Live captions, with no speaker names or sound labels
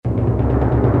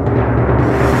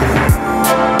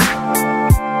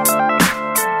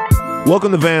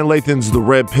Welcome to Van Lathan's The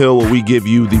Red Pill, where we give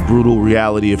you the brutal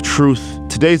reality of truth.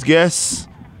 Today's guest,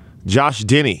 Josh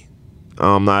Denny.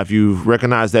 Now, if you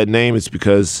recognize that name, it's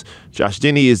because Josh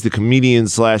Denny is the comedian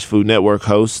 / Food Network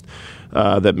host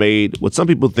that made what some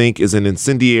people think is an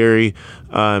incendiary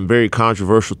and very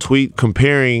controversial tweet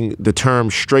comparing the term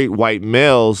straight white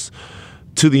males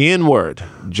to the N-word.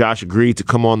 Josh agreed to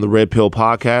come on the Red Pill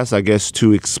podcast, I guess,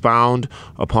 to expound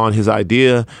upon his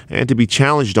idea and to be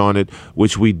challenged on it,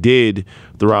 which we did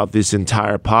throughout this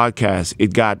entire podcast.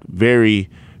 It got very,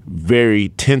 very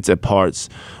tense at parts,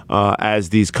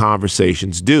 as these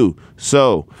conversations do.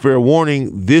 So, fair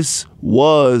warning, this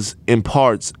was, in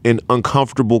parts, an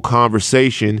uncomfortable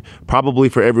conversation, probably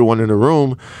for everyone in the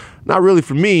room. Not really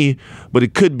for me, but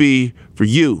it could be for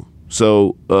you.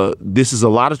 So, this is a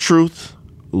lot of truth.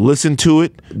 Listen to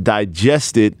it,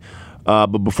 digest it, but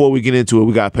before we get into it,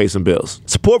 we got to pay some bills.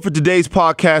 Support for today's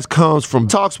podcast comes from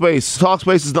Talkspace.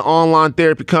 Talkspace is the online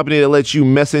therapy company that lets you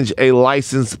message a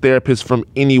licensed therapist from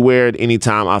anywhere at any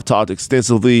time. I've talked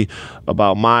extensively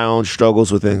about my own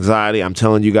struggles with anxiety. I'm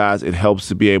telling you guys, it helps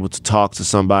to be able to talk to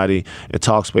somebody, and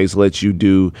Talkspace lets you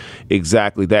do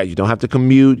exactly that. You don't have to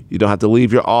commute. You don't have to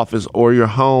leave your office or your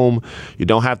home. You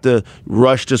don't have to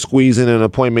rush to squeeze in an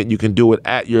appointment. You can do it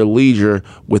at your leisure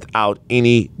without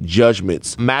any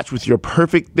judgments. Match with your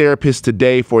perfect therapist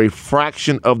today for a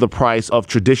fraction of the price of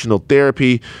traditional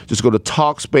therapy. Just go to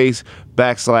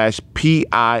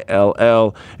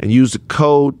Talkspace/PILL and use the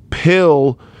code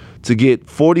PILL to get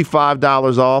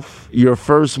 $45 off your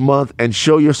first month and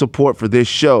show your support for this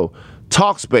show.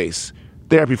 Talkspace,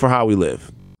 therapy for how we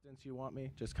live. Since you want me,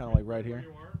 just kind of like right here.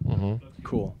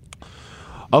 Cool.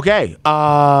 Okay.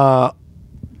 I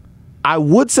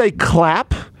would say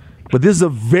clap, but this is a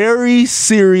very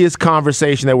serious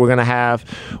conversation that we're going to have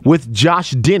with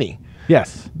Josh Denny.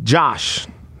 Yes. Josh,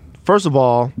 first of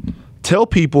all, tell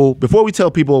people, before we tell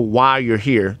people why you're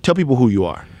here, tell people who you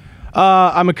are.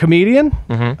 I'm a comedian.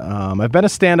 I've been a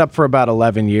stand-up for about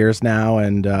 11 years now,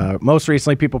 and most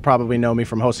recently people probably know me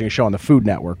from hosting a show on the Food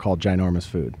Network called Ginormous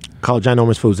Food. Called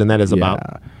Ginormous Foods, and that is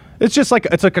about? It's just like,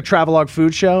 it's like a travelogue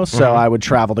food show, so I would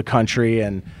travel the country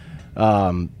and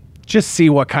just see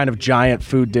what kind of giant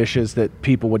food dishes that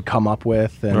people would come up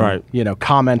with and, you know,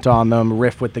 comment on them,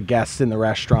 riff with the guests in the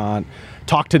restaurant,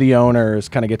 talk to the owners,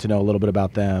 kind of get to know a little bit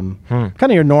about them. Kind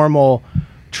of your normal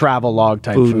travel log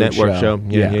type food network show.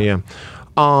 Yeah.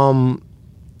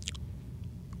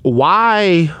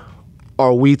 Why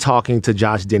are we talking to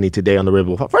Josh Denny today on the Red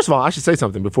Pill? First of all, I should say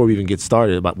something before we even get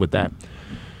started with that.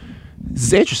 This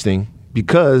is interesting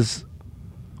because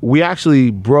we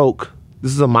actually broke.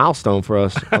 This is a milestone for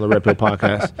us on the Red Pill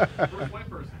podcast.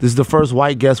 This is the first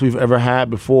white guest we've ever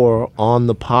had before on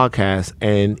the podcast,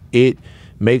 and it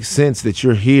makes sense that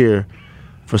you're here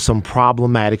for some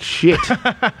problematic shit.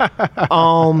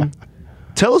 Tell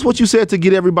us what you said to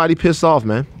get everybody pissed off,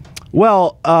 man.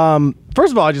 Well,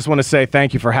 first of all, I just want to say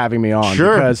thank you for having me on.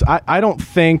 Sure. Because I don't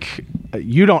think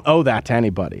you don't owe that to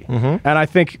anybody. And I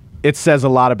think it says a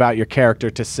lot about your character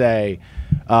to say,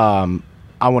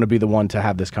 I want to be the one to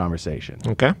have this conversation.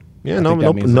 Okay. Yeah,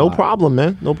 no problem,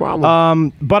 man. No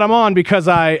problem. But I'm on because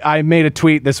I made a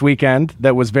tweet this weekend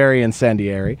that was very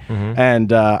incendiary,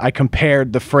 and I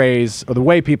compared the phrase, or the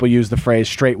way people use the phrase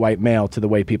straight white male, to the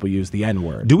way people use the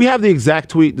N-word. Do we have the exact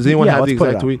tweet? Does anyone have the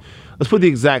exact tweet? Let's put the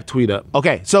exact tweet up.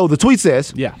 Okay, so the tweet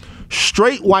says,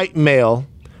 straight white male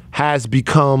has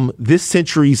become this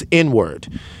century's N-word.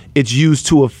 It's used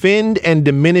to offend and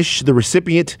diminish the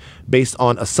recipient based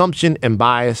on assumption and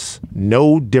bias.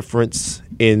 No difference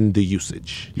in the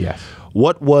usage. Yes.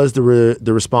 What was the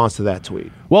response to that tweet?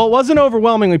 Well, it wasn't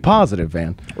overwhelmingly positive,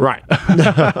 Van. Right.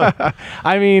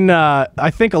 I mean,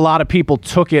 I think a lot of people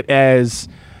took it as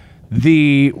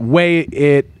the way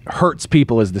it hurts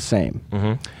people is the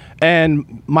same.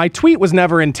 And my tweet was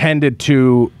never intended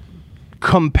to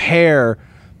compare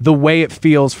the way it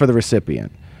feels for the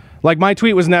recipient. Like, my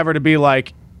tweet was never to be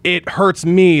like, it hurts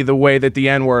me the way that the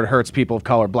N-word hurts people of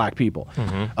color, black people.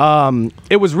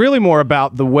 It was really more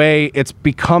about the way it's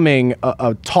becoming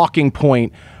a talking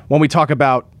point when we talk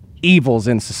about evils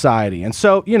in society. And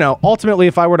so, you know, ultimately,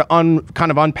 if I were to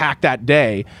kind of unpack that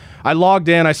day, I logged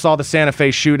in, I saw the Santa Fe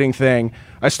shooting thing,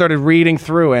 I started reading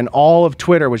through, and all of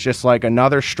Twitter was just like,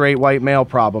 another straight white male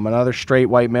problem, another straight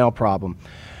white male problem.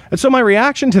 And so my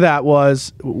reaction to that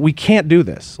was, we can't do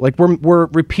this. Like, we're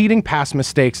repeating past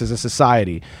mistakes as a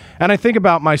society. And I think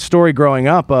about my story growing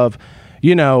up of,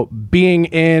 you know, being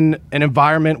in an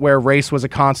environment where race was a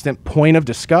constant point of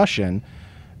discussion,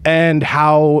 and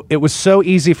how it was so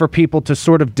easy for people to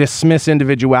sort of dismiss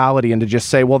individuality and to just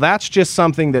say, well, that's just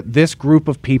something that this group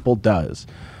of people does.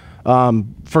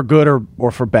 for good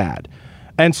or for bad.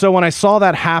 And so when I saw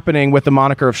that happening with the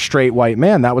moniker of straight white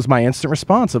man, that was my instant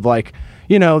response of like,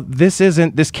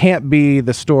 this can't be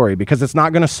the story, because it's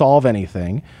not going to solve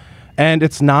anything, and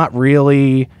it's not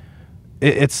really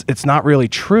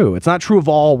true. It's not true of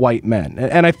all white men.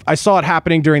 And I saw it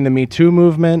happening during the Me Too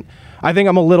movement. I think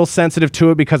I'm a little sensitive to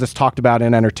it because it's talked about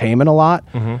in entertainment a lot,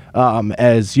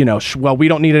 as, we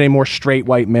don't need any more straight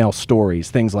white male stories,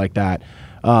 things like that.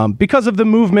 Because of the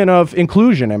movement of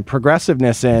inclusion and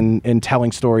progressiveness in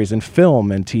telling stories in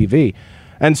film and TV.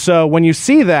 And so when you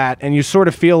see that and you sort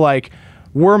of feel like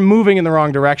we're moving in the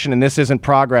wrong direction and this isn't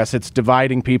progress, it's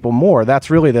dividing people more, that's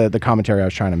really the commentary I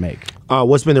was trying to make.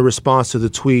 What's been the response to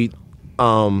the tweet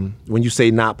when you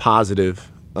say not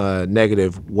positive,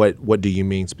 negative? What do you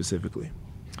mean specifically?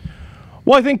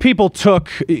 Well, I think people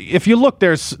if you look,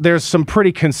 there's some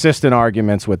pretty consistent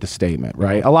arguments with the statement,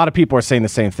 right? A lot of people are saying the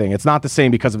same thing. It's not the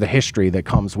same because of the history that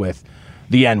comes with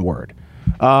the N-word.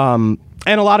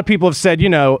 And a lot of people have said,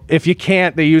 if you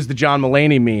can't, they use the John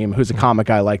Mulaney meme, who's a comic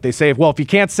I like. They say, well, if you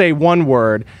can't say one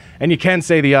word and you can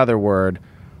say the other word,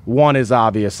 one is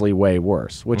obviously way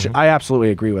worse, which I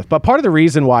absolutely agree with. But part of the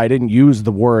reason why I didn't use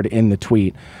the word in the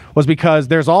tweet was because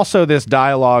there's also this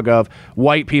dialogue of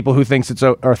white people who think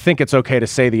it's okay to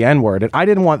say the N-word, and I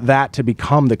didn't want that to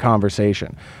become the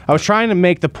conversation. I was trying to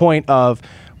make the point of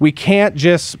we can't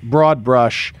just broad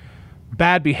brush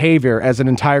bad behavior as an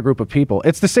entire group of people.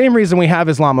 It's the same reason we have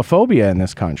Islamophobia in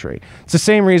this country. It's the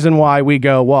same reason why we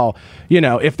go, well,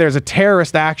 if there's a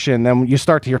terrorist action, then you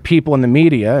start to hear people in the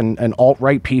media and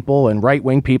alt-right people and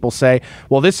right-wing people say,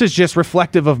 well, this is just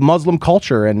reflective of Muslim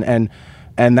culture, and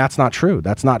that's not true.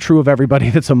 That's not true of everybody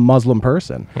that's a Muslim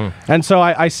person. And so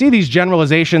I see these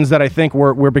generalizations that I think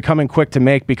we're becoming quick to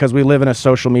make because we live in a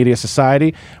social media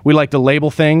society. We like to label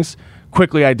things,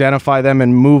 quickly identify them,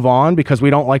 and move on because we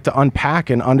don't like to unpack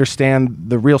and understand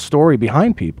the real story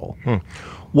behind people.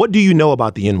 What do you know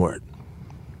about the N-word?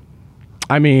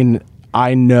 I mean,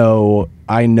 I know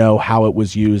how it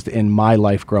was used in my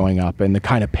life growing up and the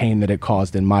kind of pain that it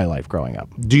caused in my life growing up.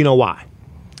 Do you know why?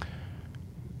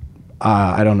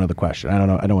 I don't know the question. I don't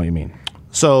know what you mean.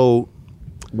 So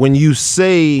when you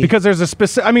say, because there's a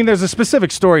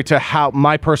specific story to how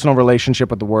my personal relationship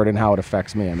with the word and how it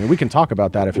affects me. I mean, we can talk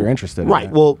about that if you're interested. Right.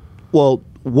 In that. Well,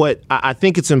 what I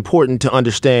think it's important to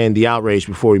understand the outrage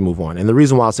before we move on. And the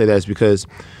reason why I'll say that is because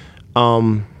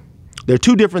there are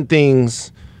two different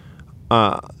things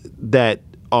that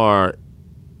are,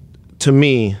 to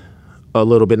me, a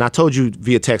little bit. And I told you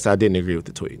via text I didn't agree with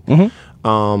the tweet.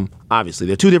 Obviously,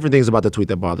 there are two different things about the tweet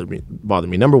that bother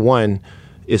me. Number one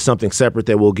is something separate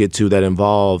that we'll get to that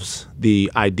involves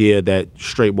the idea that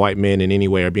straight white men in any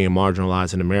way are being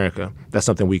marginalized in America. That's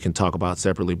something we can talk about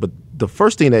separately. But the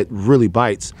first thing that really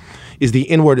bites is the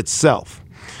N-word itself.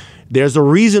 There's a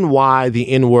reason why the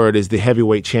N-word is the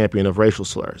heavyweight champion of racial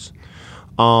slurs.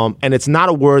 And it's not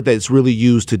a word that's really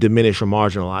used to diminish or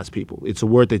marginalize people. It's a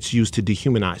word that's used to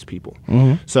dehumanize people.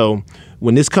 So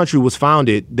when this country was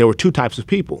founded, there were two types of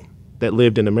people that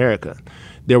lived in America.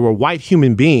 There were white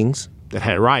human beings that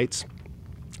had rights,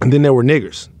 and then there were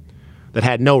niggers that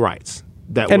had no rights.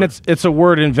 It's a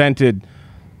word invented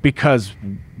because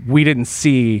we didn't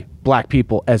see black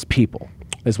people as people,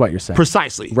 is what you're saying.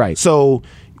 Precisely. Right. So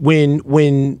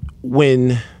when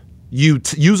you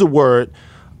use a word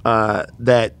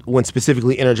that, when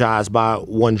specifically energized by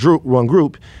one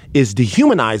group, is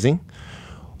dehumanizing,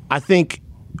 I think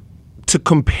to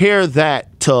compare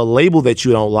that to a label that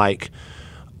you don't like,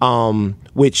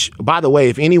 which, by the way,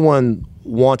 if anyone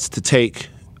wants to take,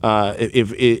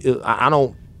 I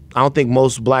don't think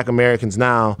most black Americans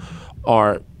now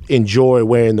enjoy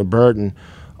wearing the burden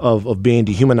of being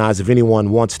dehumanized. If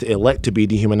anyone wants to elect to be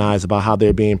dehumanized about how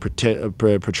they're being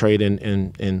portrayed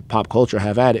in pop culture,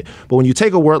 have at it. But when you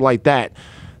take a word like that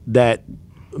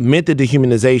meant the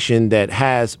dehumanization, that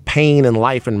has pain and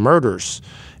life and murders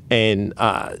and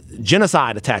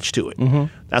genocide attached to it.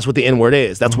 That's what the N-word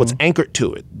is. That's what's anchored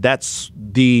to it. That's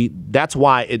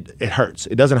why it hurts.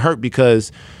 It doesn't hurt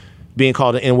because being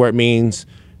called an N-word means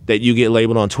that you get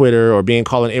labeled on Twitter, or being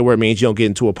called an N-word means you don't get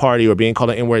into a party, or being called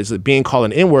an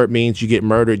N-word means you get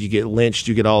murdered, you get lynched,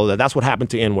 you get all of that. That's what happened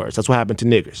to N-words. That's what happened to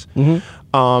niggers.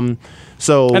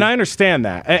 And I understand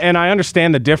that, and I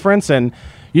understand the difference. And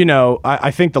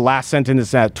I think the last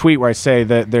sentence in that tweet where I say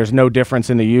that there's no difference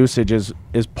in the usage is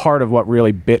part of what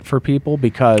really bit for people,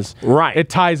 because it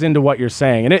ties into what you're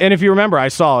saying. And if you remember, I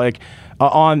saw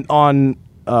on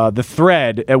the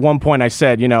thread at one point I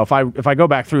said, if I go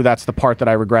back through, that's the part that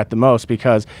I regret the most,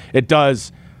 because it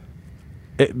does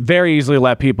very easily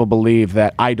let people believe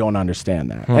that I don't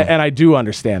understand that. And I do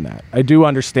understand that. I do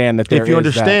understand that there is If you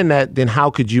understand that, then how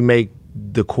could you make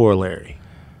the corollary?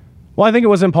 Well, I think it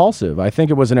was impulsive. I think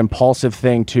it was an impulsive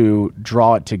thing to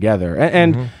draw it together.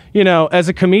 And you know, as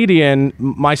a comedian,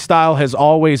 my style has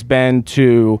always been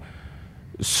to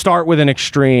start with an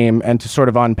extreme and to sort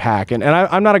of unpack. And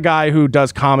I'm not a guy who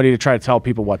does comedy to try to tell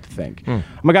people what to think.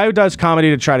 I'm a guy who does comedy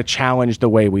to try to challenge the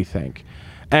way we think.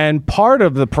 And part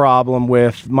of the problem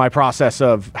with my process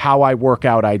of how I work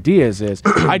out ideas is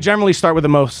I generally start with the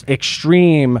most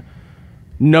extreme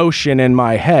notion in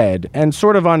my head and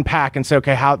sort of unpack and say,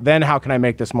 okay, how can I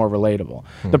make this more relatable?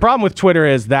 The problem with Twitter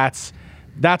is that's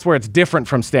where it's different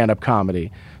from stand-up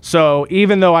comedy. So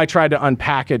even though I tried to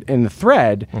unpack it in the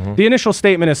thread, the initial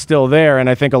statement is still there, and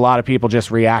I think a lot of people just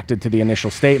reacted to the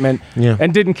initial statement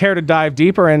and didn't care to dive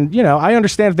deeper. And you know, I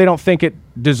understand if they don't think it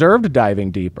deserved diving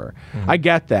deeper. I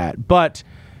get that, but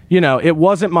you know, it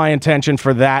wasn't my intention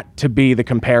for that to be the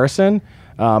comparison.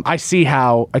 I see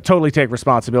how I totally take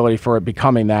responsibility for it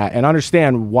becoming that, and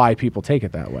understand why people take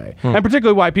it that way, and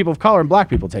particularly why people of color and black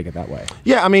people take it that way.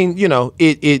 Yeah, I mean, you know,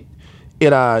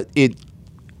 part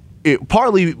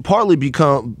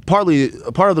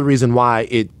of the reason why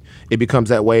it becomes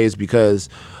that way is because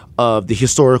of the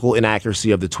historical inaccuracy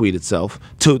of the tweet itself,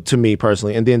 to me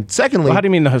personally, and then secondly, Well, how do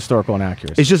you mean the historical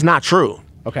inaccuracy? it's just not true.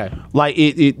 Okay. Like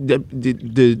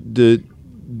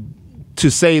to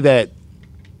say that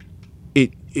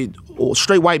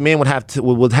straight white men would have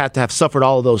to have suffered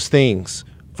all of those things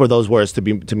for those words to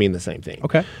mean the same thing.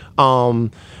 Okay. Now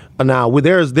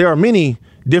there are many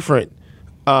different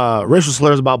racial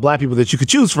slurs about black people that you could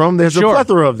choose from. There's a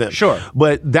plethora of them. Sure.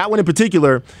 But that one in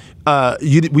particular,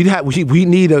 we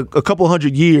need a couple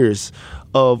hundred years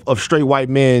of straight white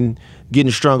men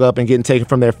getting strung up and getting taken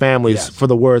from their families for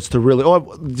the words to really,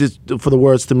 or just for the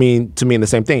words to mean the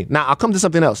same thing. Now I'll come to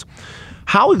something else.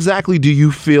 How exactly do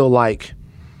you feel like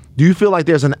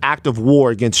there's an active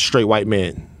war against straight white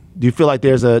men? Do you feel like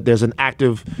there's an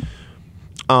active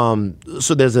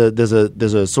so there's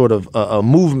a sort of a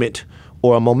movement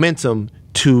or a momentum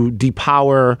to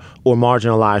depower or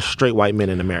marginalize straight white men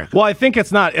in America? Well, I think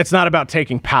it's not about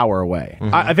taking power away.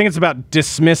 I think it's about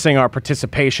dismissing our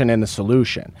participation in the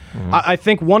solution. I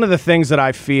think one of the things that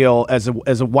I feel as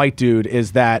a white dude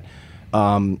is that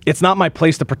it's not my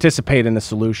place to participate in the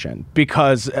solution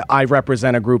because I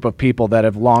represent a group of people that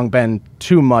have long been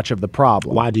too much of the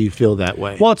problem. Why do you feel that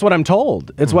way? Well, it's what I'm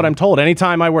told. It's what I'm told.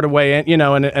 Anytime I were to weigh in, you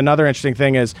know, and another interesting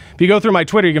thing is if you go through my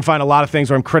Twitter, you can find a lot of things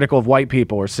where I'm critical of white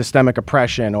people or systemic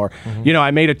oppression or, you know,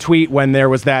 I made a tweet when there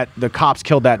was the cops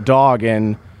killed that dog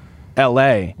in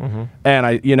LA. And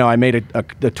I made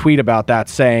a tweet about that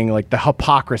saying like the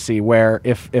hypocrisy where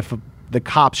if the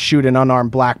cops shoot an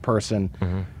unarmed black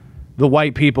person, the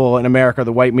white people in America,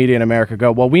 the white media in America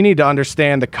go, well, we need to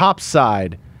understand the cop's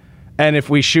side. And if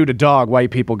we shoot a dog,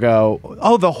 white people go,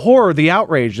 oh, the horror, the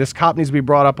outrage, this cop needs to be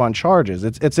brought up on charges.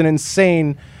 It's an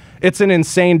insane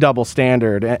double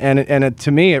standard. And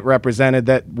to me, it represented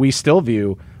that we still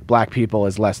view black people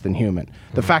as less than human.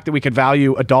 The fact that we could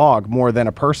value a dog more than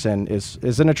a person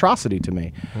is an atrocity to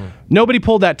me. Nobody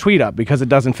pulled that tweet up because it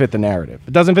doesn't fit the narrative.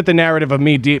 It doesn't fit the narrative of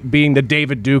me being the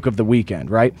David Duke of the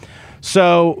weekend, right?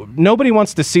 So nobody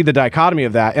wants to see the dichotomy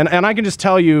of that. And I can just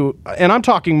tell you, and I'm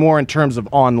talking more in terms of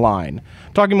online,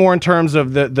 I'm talking more in terms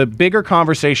of the bigger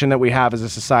conversation that we have as a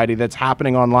society that's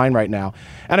happening online right now.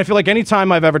 And I feel like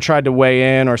anytime I've ever tried to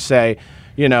weigh in or say,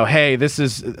 you know, hey, this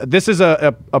is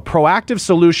a proactive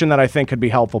solution that I think could be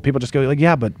helpful, people just go like,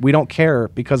 yeah, but we don't care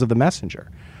because of the messenger.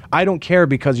 I don't care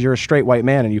because you're a straight white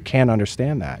man and you can't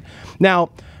understand that. Now,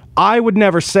 I would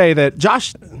never say that,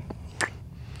 Josh,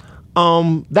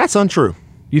 that's untrue.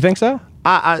 You think so?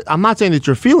 I'm not saying that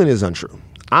your feeling is untrue.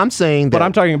 I'm saying that. But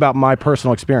I'm talking about my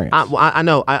personal experience. I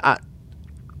know.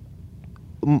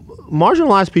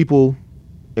 Marginalized people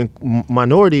and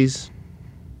minorities,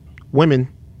 women,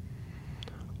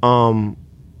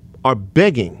 are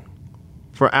begging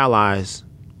for allies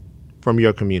from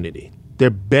your community. They're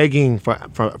begging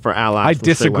for allies. I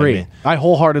disagree. I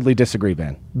wholeheartedly disagree,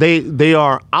 Ben. They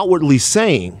are outwardly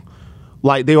saying,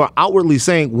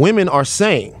 women are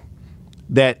saying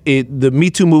that the Me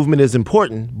Too movement is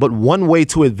important, but one way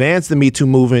to advance the Me Too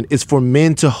movement is for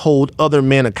men to hold other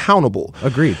men accountable.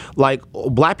 Agreed. Like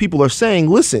black people are saying,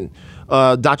 listen,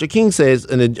 Dr. King says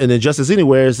an injustice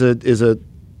anywhere is a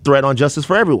threat on justice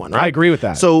for everyone. Right? I agree with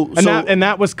that.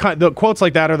 That was the quotes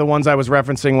like that are the ones I was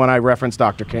referencing when I referenced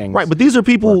Dr. King. Right, but these are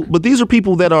people. But these are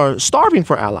people that are starving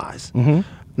for allies.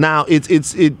 Now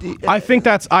I think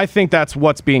that's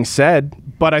what's being said.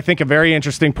 But I think a very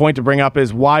interesting point to bring up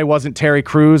is why wasn't Terry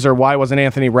Crews or why wasn't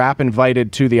Anthony Rapp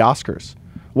invited to the Oscars?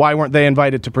 Why weren't they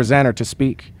invited to present or to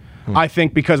speak? I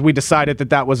think because we decided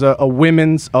that was a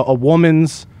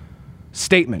woman's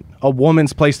statement, a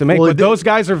woman's place to make. But those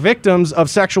guys are victims of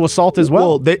sexual assault as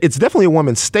well. Well, it's definitely a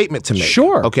woman's statement to make.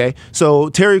 Sure. Okay. So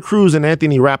Terry Crews and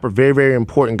Anthony Rapp are very, very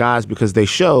important guys because they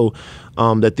show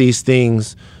that these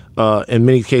things, in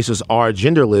many cases, are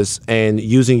genderless, and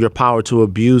using your power to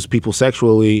abuse people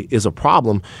sexually is a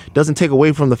problem. Doesn't take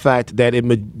away from the fact that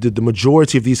the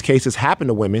majority of these cases happen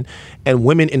to women, and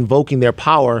women invoking their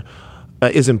power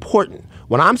is important.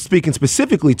 What I'm speaking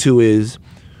specifically to is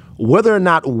whether or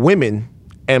not women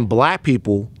and black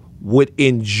people would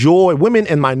enjoy, women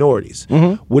and minorities,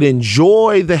 would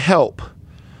enjoy the help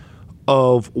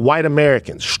of white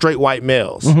Americans, straight white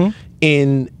males,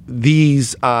 in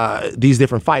these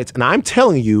different fights. And I'm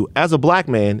telling you, as a black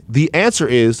man, the answer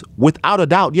is, without a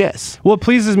doubt, yes. Well, it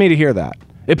pleases me to hear that.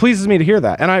 It pleases me to hear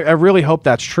that. And I really hope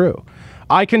that's true.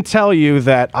 I can tell you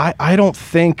that I don't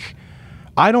think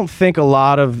a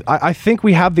lot of, I think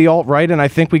we have the alt-right, and I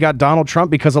think we got Donald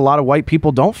Trump because a lot of white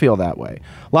people don't feel that way.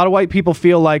 A lot of white people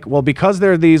feel like, well, because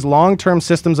there are these long-term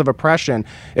systems of oppression,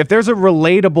 if there's a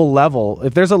relatable level,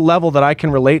 if there's a level that I can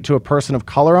relate to a person of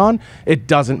color on, it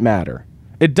doesn't matter.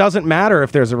 It doesn't matter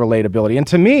if there's a relatability. And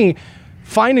to me,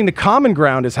 finding the common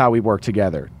ground is how we work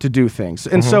together to do things.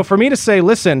 And so for me to say,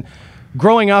 listen,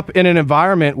 growing up in an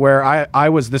environment where I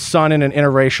was the son in an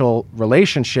interracial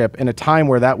relationship in a time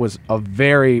where that was a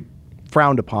very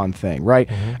frowned upon thing, right?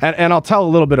 And I'll tell a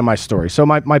little bit of my story. So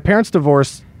my parents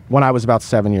divorced when I was about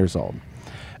 7 years old.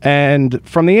 And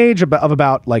from the age of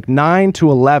about like 9 to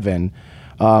 11,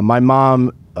 my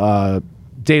mom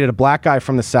dated a black guy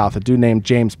from the South, a dude named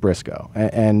James Briscoe.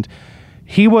 And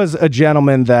he was a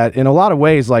gentleman that in a lot of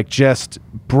ways like just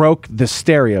broke the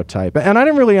stereotype. And I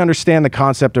didn't really understand the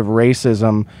concept of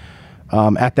racism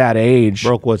at that age.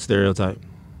 Broke what stereotype?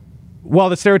 Well,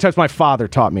 the stereotypes my father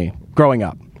taught me growing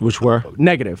up. Which were?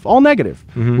 Negative. All negative.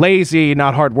 Lazy,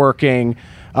 not hardworking,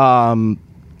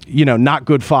 not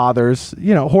good fathers,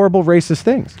 horrible racist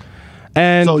things.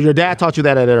 And so your dad taught you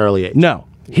that at an early age? No.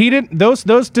 He didn't.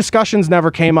 Those discussions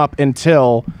never came up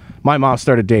until my mom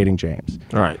started dating James.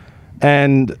 All right.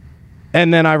 And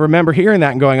then I remember hearing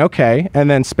that and going, okay, and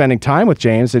then spending time with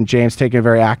James, and James taking a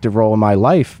very active role in my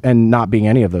life and not being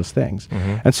any of those things.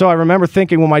 And so I remember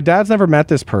thinking, well, my dad's never met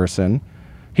this person.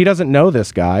 He doesn't know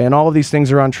this guy, and all of these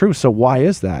things are untrue. So why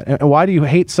is that? And why do you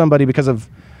hate somebody because of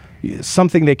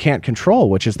something they can't control,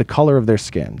 which is the color of their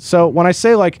skin? So when I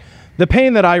say like the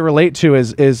pain that I relate to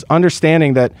is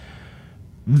understanding that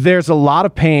there's a lot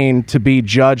of pain to be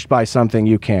judged by something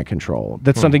you can't control.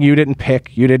 That's something you didn't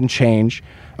pick, you didn't change,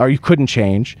 or you couldn't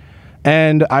change.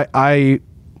 And I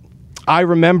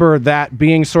remember that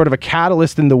being sort of a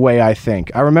catalyst in the way I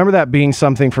think. I remember that being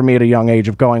something for me at a young age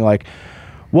of going like,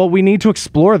 well, we need to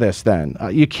explore this then.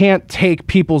 You can't take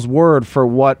people's word for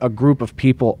what a group of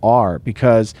people are,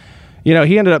 because he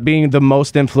ended up being the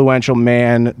most influential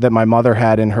man that my mother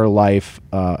had in her life,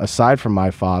 aside from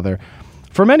my father.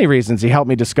 For many reasons, he helped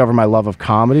me discover my love of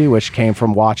comedy, which came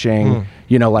from watching,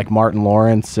 like Martin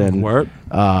Lawrence and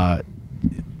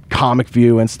Comic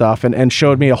View and stuff, and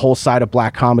showed me a whole side of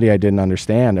black comedy I didn't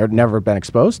understand or never been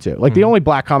exposed to. Like the only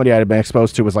black comedy I had been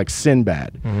exposed to was like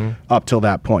Sinbad up till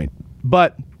that point.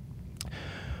 But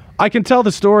I can tell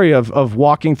the story of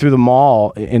walking through the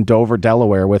mall in Dover,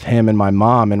 Delaware with him and my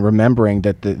mom, and remembering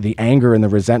that the anger and the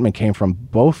resentment came from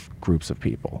both groups of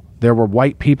people. There were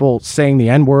white people saying the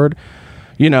N-word,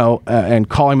 and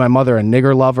calling my mother a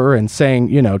nigger lover and saying,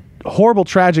 horrible,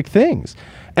 tragic things.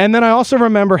 And then I also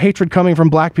remember hatred coming from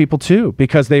black people too,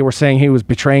 because they were saying he was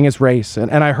betraying his race.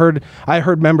 And I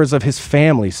heard members of his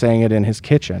family saying it in his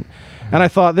kitchen. And I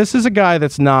thought, this is a guy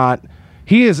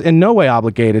he is in no way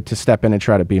obligated to step in and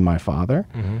try to be my father,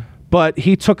 but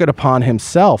he took it upon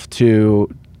himself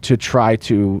to try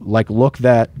to look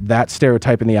that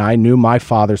stereotype in the eye, knew my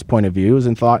father's point of views,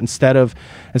 and thought instead of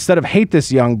hate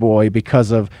this young boy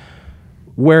because of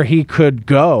where he could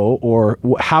go or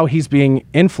how he's being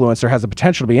influenced or has the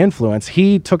potential to be influenced,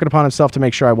 he took it upon himself to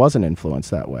make sure I wasn't influenced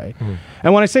that way.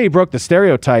 And when I say he broke the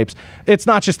stereotypes, it's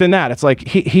not just in that. It's like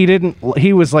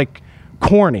he was like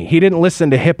corny. He didn't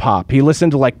listen to hip hop. He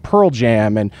listened to like Pearl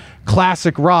Jam and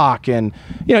classic rock, and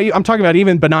I'm talking about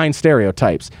even benign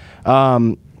stereotypes.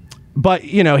 But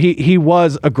he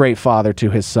was a great father to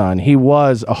his son. He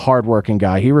was a hardworking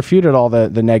guy. He refuted all the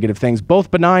negative things,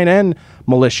 both benign and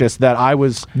malicious, that I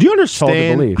was. Do you understand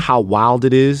told to believe. How wild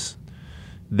it is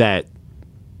that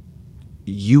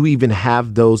you even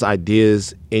have those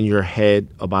ideas in your head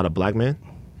about a black man?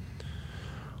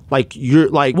 Like you're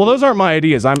like. Well, those aren't my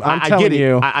ideas. I'm telling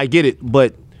you. I get it,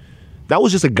 but that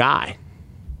was just a guy.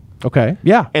 Okay.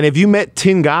 Yeah. And if you met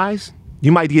 10 guys,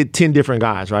 you might get 10 different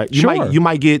guys, right? You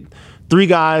might get 3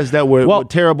 guys that were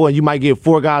terrible, and you might get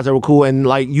 4 guys that were cool, and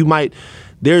like you might.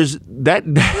 There's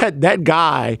that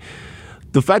guy.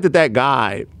 The fact that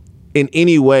guy in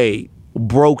any way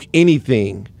broke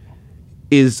anything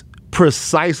is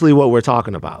precisely what we're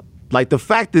talking about. Like the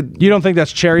fact that you don't think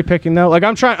that's cherry picking though. Like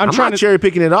I'm not cherry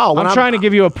picking at all. I'm trying to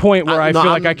give you a point where I feel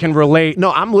like I can relate.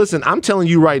 No, I'm telling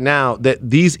you right now that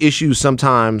these issues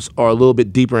sometimes are a little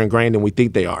bit deeper ingrained than we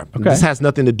think they are. Okay. This has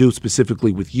nothing to do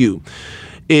specifically with you.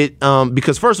 It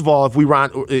because first of all, if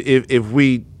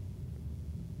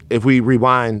we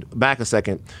rewind back a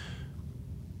second,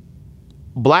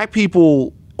 black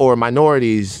people or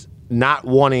minorities not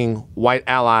wanting white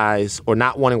allies or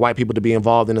not wanting white people to be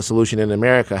involved in a solution in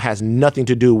America has nothing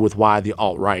to do with why the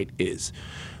alt-right is,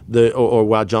 or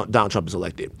why Donald Trump is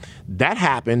elected. That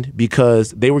happened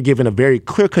because they were given a very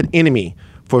clear-cut enemy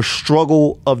for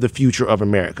struggle of the future of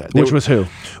America. Which was who?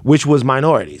 Which was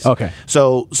minorities. Okay.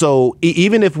 So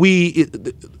even if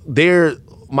they're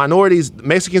minorities,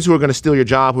 Mexicans who are going to steal your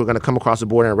job, who are going to come across the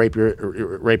border and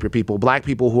rape your people, black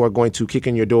people who are going to kick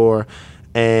in your door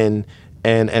and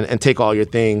take all your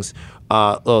things,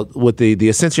 with the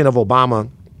ascension of Obama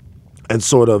and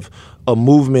sort of a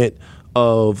movement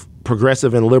of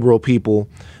progressive and liberal people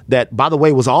that, by the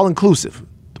way, was all inclusive.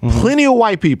 Mm-hmm. Plenty of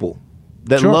white people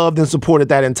that loved and supported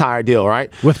that entire deal,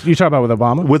 right? You talk about with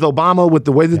Obama? With Obama, with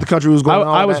the way that the country was going on.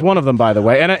 I was one of them, by the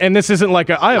way. And this isn't like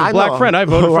I have a black friend. I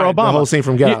voted for Obama. The whole scene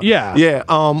from Get Out. Yeah.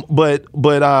 But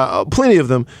plenty of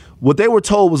them, what they were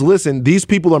told was, listen, these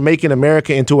people are making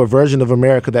America into a version of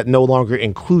America that no longer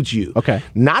includes you. Okay.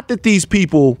 Not that these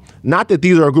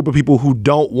are a group of people who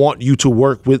don't want you to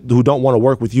work with, who don't want to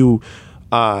work with you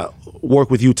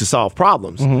to solve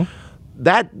problems. Mm-hmm.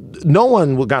 That no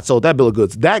one got sold that bill of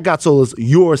goods. That got sold as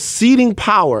you're ceding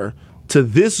power to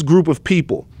this group of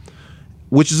people,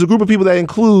 which is a group of people that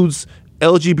includes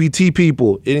LGBT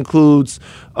people. It includes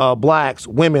blacks,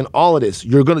 women, all of this.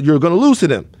 You're gonna lose to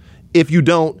them if you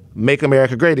don't make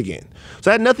America great again.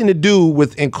 So that had nothing to do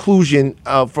with inclusion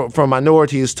from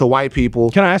minorities to white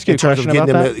people. Can I ask you a question about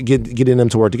that? Getting them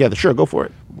to work together. Sure, go for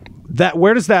it.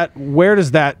 Where does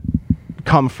that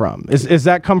come from? Is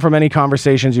that come from any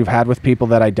conversations you've had with people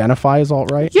that identify as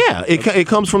alt-right? Yeah, it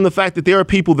comes from the fact that there are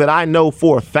people that I know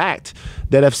for a fact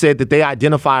that have said that they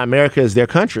identify America as their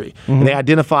country. Mm-hmm. And they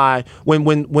identify when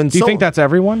Do you think that's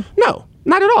everyone? No.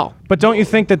 Not at all. But don't you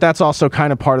think that that's also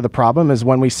kind of part of the problem is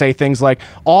when we say things like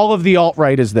all of the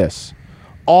alt-right is this,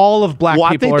 all of black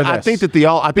people are this. I think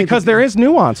that because there is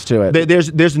nuance to it.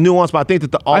 There's nuance, but I think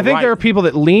that the alt-right. I think there are people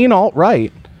that lean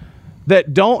alt-right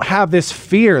that don't have this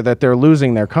fear that they're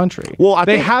losing their country. Well,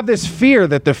 they have this fear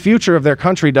that the future of their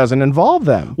country doesn't involve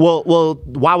them. Well,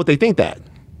 why would they think that?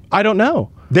 I don't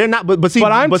know. They're not, but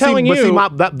I'm telling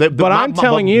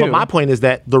you. But my point is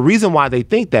that the reason why they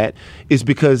think that is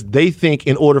because they think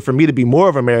in order for me to be more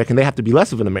of an American, they have to be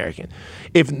less of an American.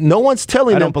 If no one's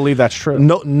telling them, I don't believe that's true.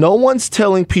 No one's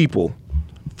telling people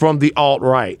from the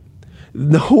alt-right.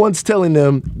 No one's telling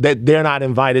them that they're not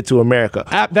invited to America.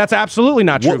 That's absolutely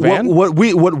not true, Van. What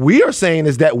we are saying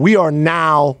is that we are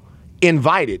now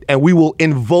invited, and we will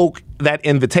invoke that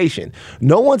invitation.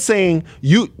 No one's saying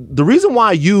you. The reason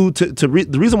why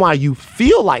the reason why you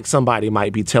feel like somebody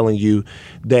might be telling you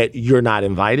that you're not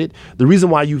invited. The reason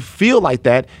why you feel like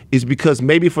that is because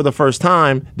maybe for the first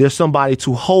time there's somebody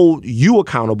to hold you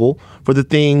accountable for the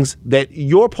things that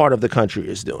your part of the country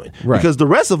is doing. Right. Because the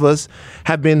rest of us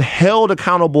have been held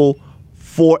accountable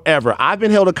forever. I've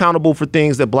been held accountable for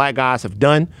things that black guys have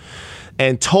done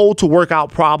and told to work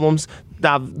out problems.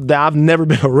 I've never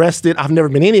been arrested. I've never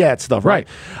been any of that stuff, right?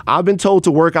 I've been told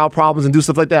to work out problems and do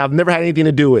stuff like that. I've never had anything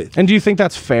to do with. And do you think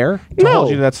that's fair to hold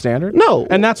you to that standard? No.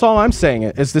 And that's all I'm saying.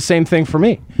 It's the same thing for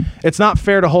me. It's not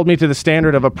fair to hold me to the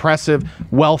standard of oppressive,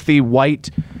 wealthy,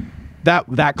 white,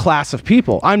 that class of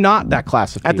people. I'm not that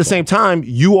class of people. At the same time,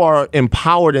 you are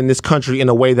empowered in this country in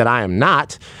a way that I am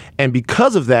not. And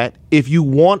because of that, if you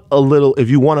want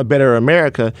a better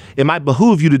America, it might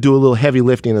behoove you to do a little heavy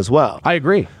lifting as well. I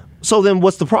agree. So then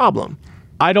what's the problem?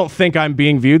 I don't think I'm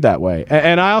being viewed that way.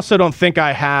 And I also don't think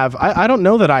I have, I don't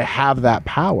know that I have that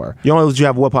power. You don't know that you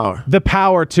have what power? The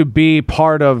power to be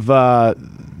part of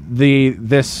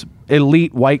this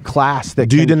elite white class that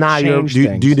do you can deny change do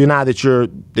things. you deny that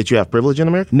you have privilege in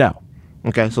America? No.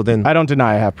 Okay, so then I don't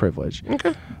deny I have privilege.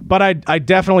 Okay. But I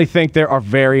definitely think there are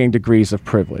varying degrees of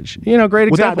privilege. You know, great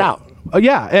example. Without doubt.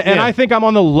 Yeah, and I think I'm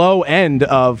on the low end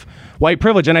of white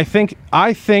privilege. And I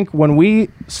think when we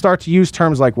start to use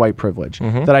terms like white privilege,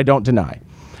 that I don't deny,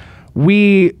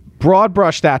 we broad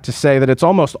brush that to say that it's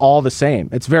almost all the same.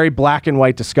 It's very black and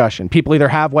white discussion. People either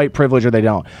have white privilege or they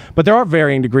don't. But there are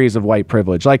varying degrees of white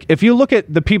privilege. Like, if you look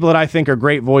at the people that I think are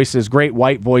great voices, great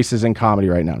white voices in comedy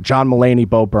right now, John Mulaney,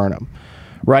 Bo Burnham,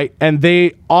 right? And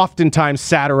they oftentimes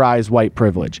satirize white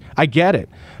privilege. I get it.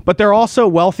 But they're also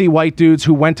wealthy white dudes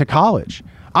who went to college.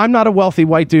 I'm not a wealthy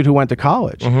white dude who went to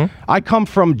college. I come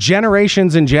from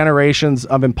generations and generations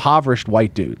of impoverished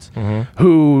white dudes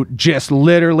who just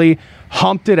literally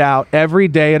humped it out every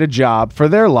day at a job for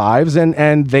their lives,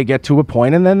 and they get to a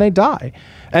point and then they die.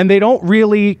 And they don't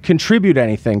really contribute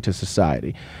anything to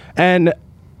society. And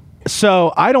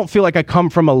so I don't feel like I come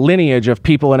from a lineage of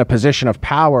people in a position of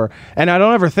power, and I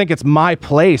don't ever think it's my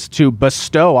place to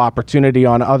bestow opportunity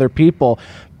on other people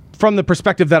from the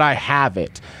perspective that I have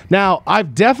it. Now,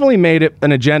 I've definitely made it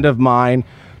an agenda of mine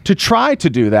to try to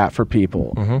do that for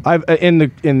people. I've in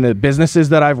the businesses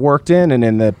that I've worked in and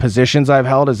in the positions I've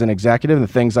held as an executive and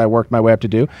the things I worked my way up to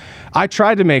do, I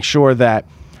tried to make sure that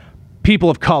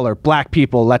people of color, black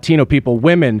people, Latino people,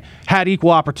 women had equal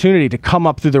opportunity to come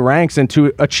up through the ranks and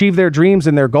to achieve their dreams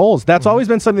and their goals. That's always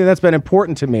been something that's been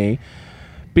important to me,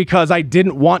 because I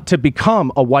didn't want to become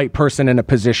a white person in a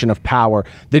position of power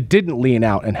that didn't lean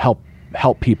out and help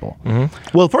people.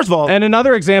 Well, first of all, and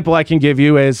another example I can give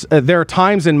you is there are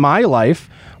times in my life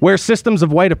where systems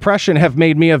of white oppression have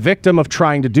made me a victim of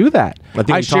trying to do that. I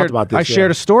think we talked about this. I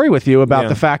shared a story with you about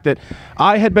the fact that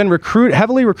I had been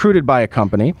heavily recruited by a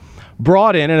company,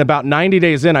 brought in, and about 90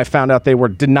 days in, I found out they were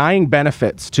denying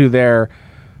benefits to their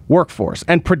workforce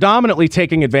and predominantly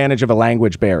taking advantage of a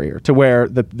language barrier to where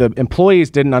the employees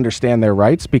didn't understand their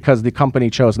rights because the company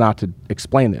chose not to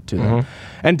explain it to them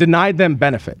and denied them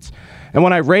benefits. And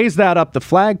when I raised that up the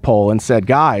flagpole and said,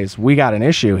 guys, we got an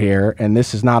issue here and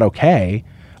this is not okay,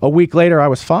 a week later I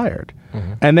was fired.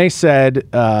 And they said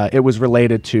it was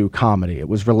related to comedy. It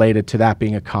was related to that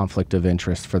being a conflict of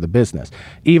interest for the business,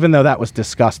 even though that was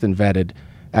discussed and vetted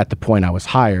at the point I was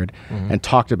hired and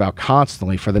talked about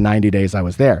constantly for the 90 days I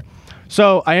was there.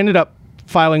 So I ended up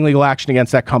filing legal action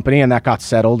against that company, and that got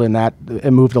settled, and that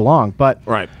it moved along. But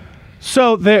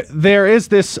so there is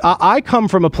this. I come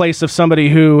from a place of somebody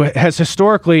who has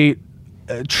historically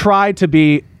tried to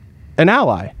be an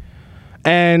ally.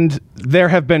 And there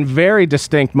have been very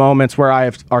distinct moments where I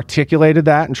have articulated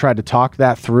that and tried to talk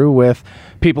that through with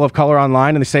people of color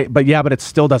online, and they say, but it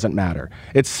still doesn't matter.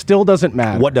 It still doesn't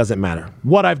matter. What doesn't matter?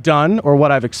 What I've done or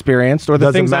what I've experienced or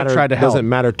the things I've tried to help. Doesn't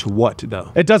matter to what,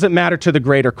 though? It doesn't matter to the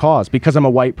greater cause because I'm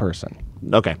a white person.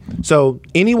 Okay. So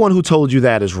anyone who told you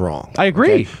that is wrong. I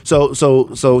agree. Okay?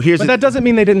 So here's... But that doesn't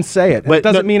mean they didn't say it. It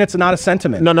doesn't mean it's not a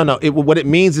sentiment. No. What it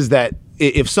means is that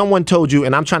if someone told you,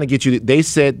 and I'm trying to get you, they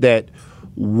said that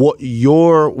what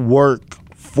your work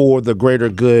for the greater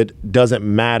good doesn't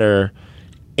matter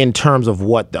in terms of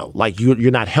what, though? Like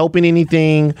you're not helping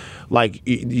anything, like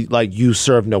you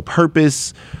serve no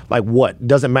purpose, like what?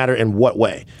 Doesn't matter in what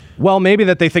way? Well, maybe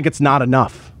that they think it's not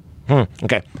enough.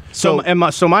 Okay. So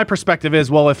my perspective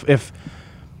is, well,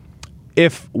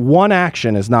 if one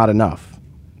action is not enough,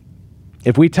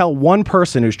 if we tell one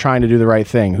person who's trying to do the right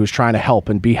thing, who's trying to help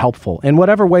and be helpful in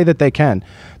whatever way that they can,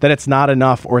 that it's not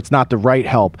enough, or it's not the right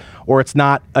help, or it's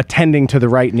not attending to the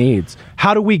right needs,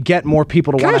 how do we get more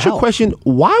people to want to help? Can I ask you a question?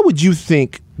 Why would you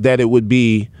think that it would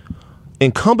be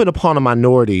incumbent upon a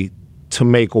minority to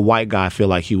make a white guy feel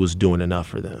like he was doing enough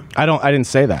for them? I didn't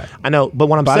say that. I know, but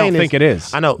what I'm saying is, I don't think it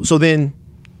is. I know. So then,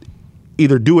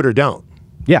 either do it or don't.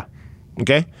 Yeah.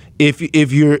 Okay.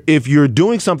 If you're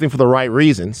doing something for the right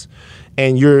reasons,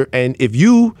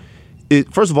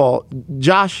 first of all,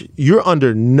 Josh, you're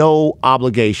under no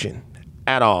obligation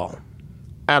at all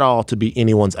to be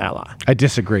anyone's ally. I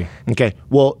disagree. Okay.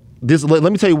 Well,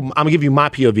 let me tell you, I'm gonna give you my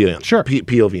POV on it. Sure.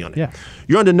 POV on it. Yeah.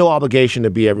 You're under no obligation to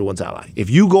be everyone's ally. If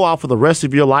you go out for the rest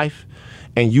of your life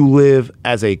and you live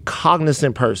as a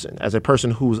cognizant person, as a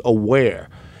person who's aware,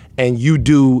 and you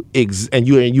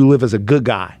you live as a good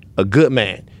guy, a good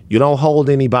man, you don't hold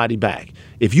anybody back.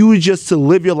 If you were just to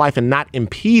live your life and not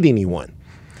impede anyone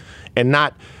and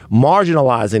not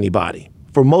marginalize anybody,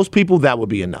 for most people, that would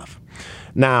be enough.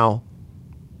 Now,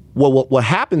 what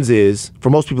happens is, for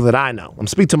most people that I know, I'm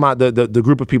speaking to the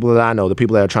group of people that I know, the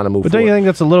people that are trying to move forward. But don't you think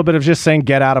that's a little bit of just saying,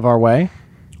 get out of our way?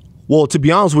 Well, to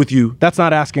be honest with you, that's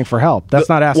not asking for help. That's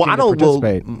not asking to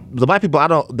participate. The black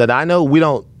people that I know, we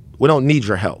don't need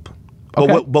your help.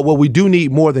 Okay. But what we do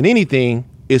need more than anything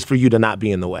is for you to not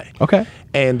be in the way. Okay.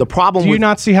 And the problem do you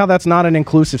not see how that's not an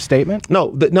inclusive statement?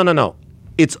 No.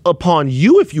 it's upon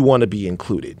you if you want to be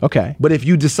included. Okay. But if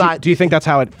you decide... Do you think that's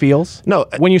how it feels? No.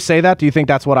 When you say that, do you think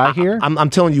that's what I hear? I'm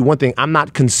telling you one thing. I'm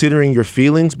not considering your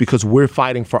feelings because we're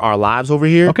fighting for our lives over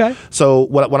here. Okay. So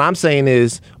what I'm saying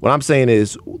is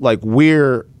like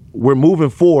we're moving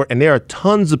forward, and there are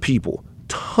tons of people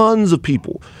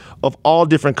of all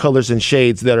different colors and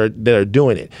shades that are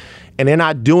doing it. And they're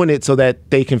not doing it so that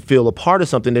they can feel a part of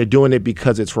something. They're doing it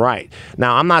because it's right.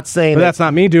 Now, I'm not saying that's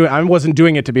not me doing. I wasn't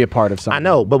doing it to be a part of something. I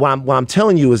know, but what I'm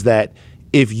telling you is that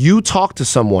if you talk to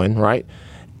someone, right,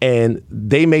 and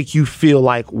they make you feel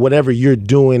like whatever you're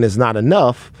doing is not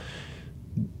enough,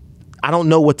 I don't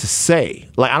know what to say.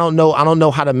 Like I don't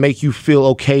know how to make you feel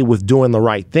okay with doing the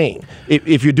right thing.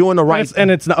 If you're doing the right,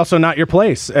 and it's also not your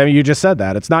place. I mean, you just said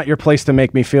that it's not your place to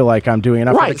make me feel like I'm doing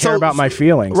enough to care about my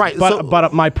feelings. Right.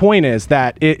 But my point is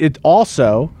that it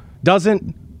also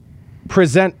doesn't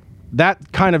present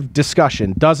that kind of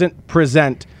discussion. Doesn't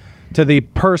present to the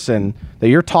person that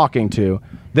you're talking to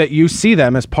that you see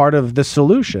them as part of the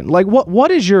solution. Like,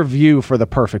 what is your view for the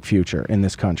perfect future in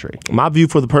this country? My view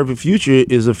for the perfect future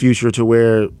is a future to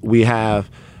where we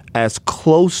have as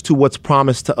close to what's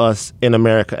promised to us in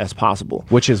America as possible.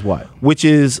 Which is what? Which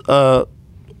is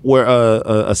where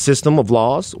a system of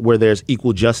laws where there's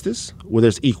equal justice, where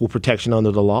there's equal protection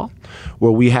under the law,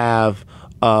 where we have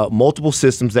multiple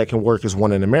systems that can work as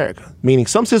one in America. Meaning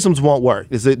some systems won't work.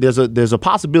 There's a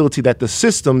possibility that the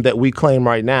system that we claim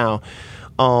right now,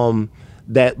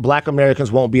 that Black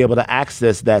Americans won't be able to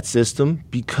access that system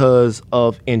because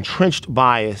of entrenched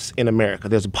bias in America.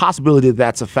 There's a possibility that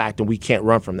that's a fact and we can't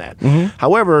run from that. Mm-hmm.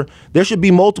 However, there should be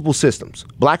multiple systems.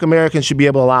 Black Americans should be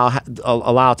able to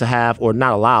allow to have, or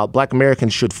not allow, Black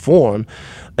Americans should form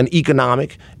an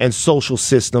economic and social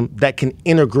system that can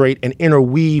integrate and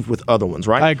interweave with other ones,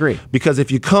 right? I agree. Because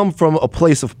if you come from a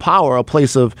place of power, a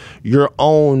place of your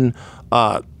own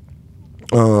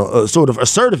sort of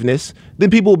assertiveness, then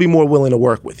people will be more willing to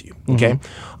work with you. Okay.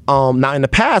 Mm-hmm. Now, in the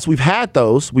past, we've had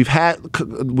those. We've had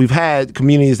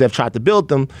communities that have tried to build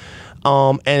them,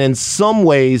 and in some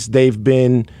ways, they've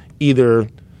been either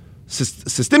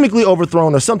systemically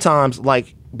overthrown, or sometimes,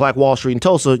 like Black Wall Street in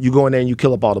Tulsa, you go in there and you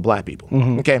kill up all the Black people.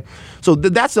 Mm-hmm. Okay. So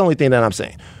that's the only thing that I'm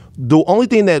saying. The only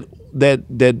thing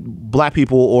that Black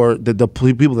people or the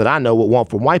people that I know would want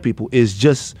from white people is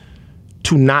just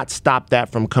to not stop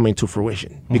that from coming to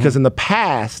fruition. Mm-hmm. Because in the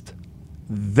past,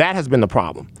 that has been the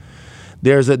problem.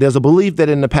 There's a belief that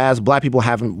in the past, Black people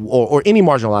haven't, or any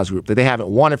marginalized group, that they haven't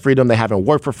wanted freedom, they haven't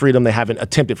worked for freedom, they haven't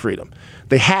attempted freedom.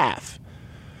 They have.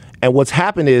 And what's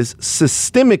happened is,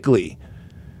 systemically,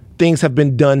 things have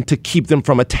been done to keep them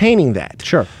from attaining that.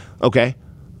 Sure. Okay?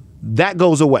 That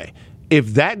goes away.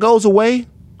 If that goes away,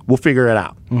 we'll figure it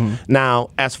out. Mm-hmm. Now,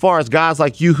 as far as guys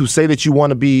like you who say that you want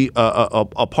to be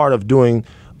a part of doing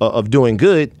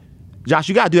good, Josh,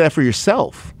 you got to do that for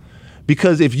yourself.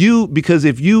 Because if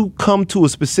you come to a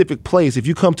specific place, if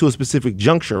you come to a specific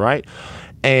juncture, right,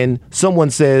 and someone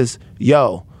says,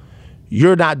 "Yo,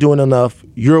 you're not doing enough.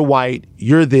 You're white.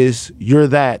 You're this. You're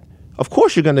that," of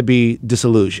course you're going to be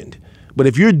disillusioned. But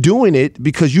if you're doing it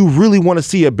because you really want to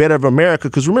see a better America,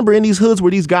 because remember, in these hoods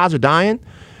where these guys are dying,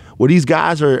 where these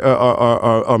guys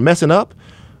are messing up,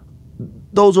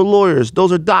 those are lawyers,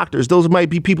 those are doctors, those might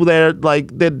be people that are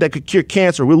like that could cure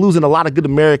cancer. We're losing a lot of good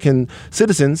American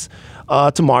citizens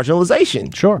to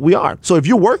marginalization. Sure, we are. So if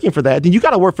you're working for that, then you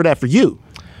got to work for that for you.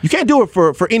 You can't do it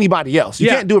for anybody else. You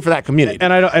can't do it for that community.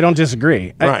 And I don't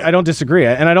disagree. Right. I don't disagree.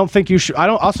 And I don't think you should. I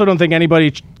also don't think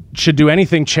anybody should do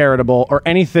anything charitable or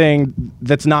anything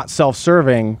that's not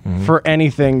self-serving for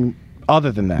anything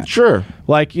other than that. Sure.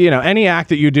 Like, any act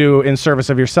that you do in service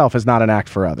of yourself is not an act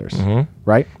for others. Mm-hmm.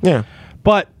 Right? Yeah.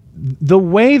 But the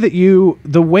way that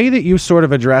you sort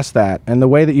of address that, and the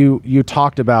way that you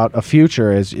talked about a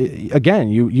future is, again,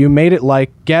 you made it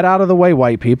like, get out of the way,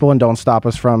 white people, and don't stop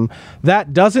us from.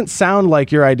 That doesn't sound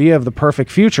like your idea of the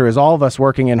perfect future is all of us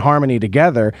working in harmony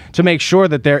together to make sure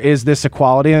that there is this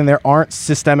equality and there aren't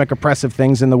systemic oppressive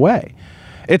things in the way.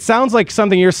 It sounds like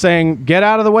something you're saying, get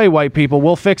out of the way, white people,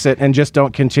 we'll fix it, and just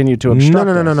don't continue to obstruct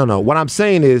us. No. What I'm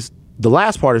saying is, the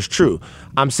last part is true.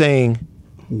 I'm saying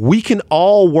we can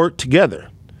all work together.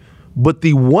 But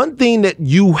the one thing that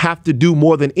you have to do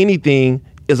more than anything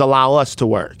is allow us to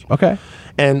work. Okay.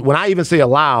 And when I even say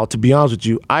allow, to be honest with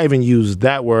you, I even use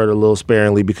that word a little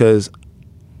sparingly, because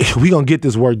we're going to get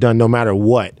this work done no matter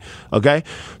what. Okay?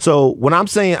 So when I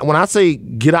say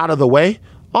get out of the way,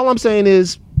 all I'm saying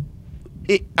is,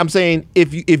 I'm saying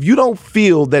if you don't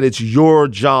feel that it's your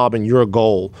job and your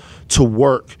goal to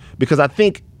work, because I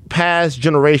think past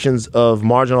generations of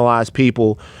marginalized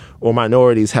people or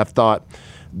minorities have thought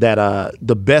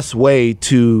the best way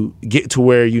to get to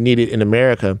where you need it in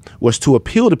America was to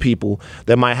appeal to people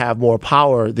that might have more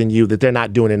power than you, that they're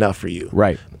not doing enough for you.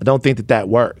 Right. I don't think that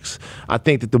works. I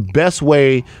think that the best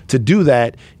way to do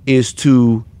that is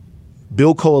to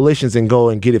build coalitions and go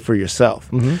and get it for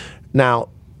yourself. Now,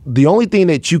 the only thing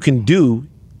that you can do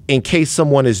in case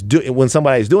when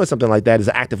somebody is doing something like that is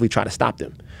actively try to stop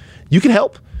them. You can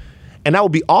help, and that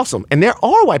would be awesome. And there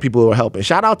are white people who are helping.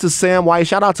 Shout out to Sam White.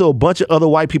 Shout out to a bunch of other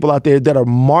white people out there that are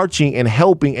marching and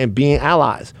helping and being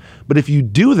allies. But if you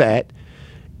do that,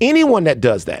 anyone that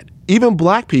does that, even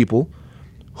black people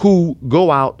who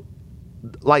go out,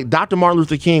 like Dr. Martin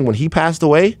Luther King, when he passed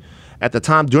away at the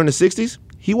time during the 60s,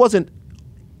 he wasn't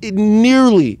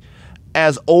nearly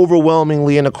as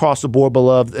overwhelmingly and across the board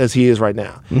beloved as he is right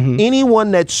now.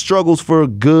 Anyone that struggles for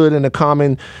good and a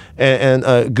common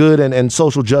and good and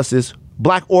social justice,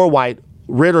 black or white,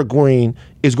 red or green,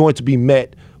 is going to be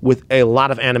met with a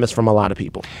lot of animus from a lot of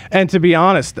people. And to be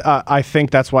honest, I think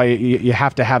that's why you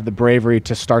have to have the bravery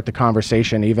to start the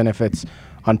conversation, even if it's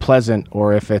unpleasant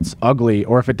or if it's ugly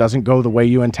or if it doesn't go the way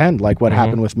you intend, like what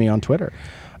happened with me on Twitter.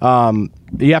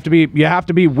 You have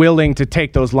to be willing to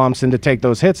take those lumps and to take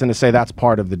those hits and to say that's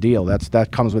part of the deal.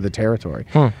 That comes with the territory.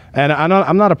 And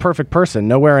I'm not a perfect person.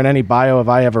 Nowhere in any bio have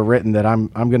I ever written that I'm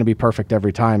going to be perfect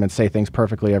every time and say things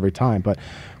perfectly every time. But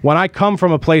when I come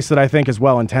from a place that I think is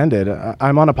well intended,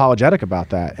 I'm unapologetic about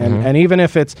that. And even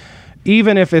if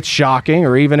it's shocking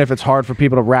or even if it's hard for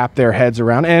people to wrap their heads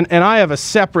around, and I have a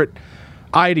separate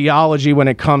ideology when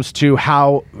it comes to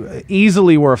how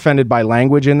easily we're offended by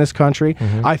language in this country.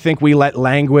 I think we let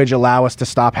language allow us to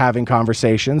stop having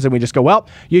conversations, and we just go, well,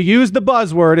 you use the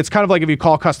buzzword. It's kind of like if you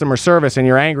call customer service and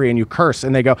you're angry and you curse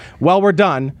and they go, well, we're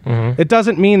done. It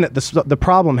doesn't mean that the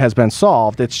problem has been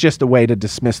solved. It's just a way to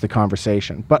dismiss the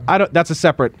conversation. But that's a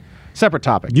separate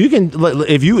topic. You can,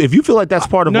 if you feel like that's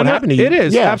part of what happened to you. It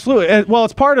is, absolutely. And, well,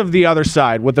 it's part of the other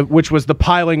side, which was the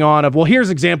piling on of, well, here's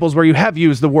examples where you have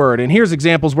used the word, and here's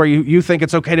examples where you think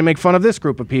it's okay to make fun of this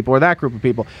group of people or that group of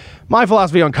people. My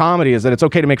philosophy on comedy is that it's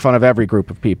okay to make fun of every group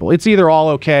of people. It's either all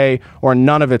okay or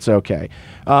none of it's okay.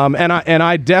 And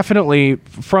I definitely,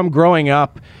 from growing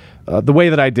up, the way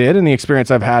that I did and the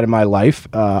experience I've had in my life,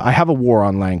 I have a war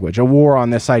on language, a war on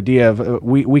this idea of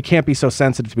we can't be so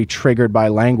sensitive to be triggered by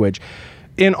language.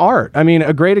 In art, I mean,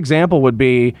 a great example would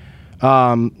be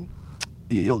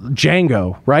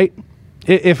Django, right?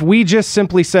 If we just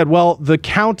simply said, well, the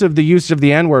count of the use of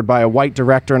the N-word by a white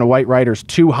director and a white writer is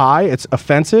too high, it's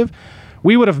offensive,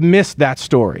 we would have missed that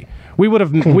story. We would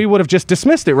have just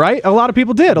dismissed it, right? A lot of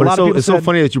people did. It's so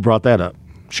funny that you brought that up.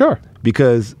 Sure.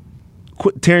 Because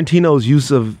Tarantino's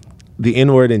use of the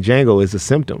N-word in Django is a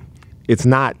symptom. It's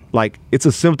not like, it's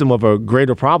a symptom of a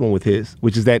greater problem with his,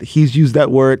 which is that he's used that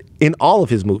word in all of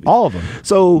his movies. All of them.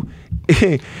 So, but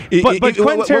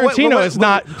Quentin Tarantino is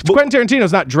not. Quentin Tarantino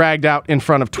is not dragged out in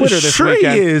front of Twitter this weekend.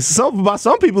 Sure, he is. By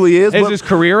some people, he is. Is his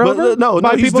career over? No,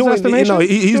 he's doing.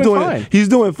 He's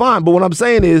doing fine. But what I'm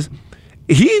saying is,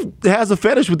 he has a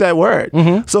fetish with that word.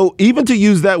 So even to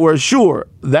use that word, sure,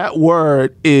 that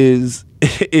word is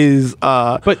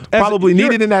probably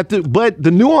needed in that. But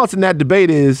the nuance in that debate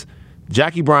is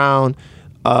Jackie Brown,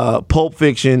 Pulp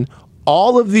Fiction,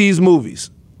 all of these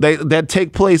movies that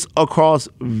take place across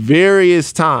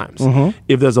various times.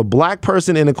 If there's a black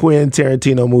person in a Quentin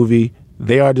Tarantino movie,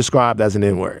 they are described as an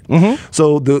N-word.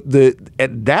 So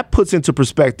that puts into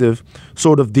perspective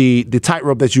sort of the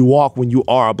tightrope that you walk when you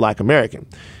are a black American.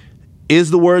 Is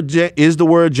the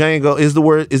N-word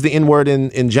in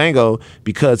Django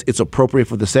because it's appropriate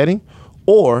for the setting?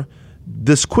 Or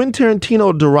does Quentin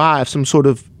Tarantino derive some sort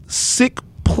of sick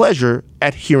pleasure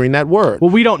at hearing that word? Well,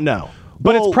 we don't know.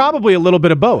 But it's probably a little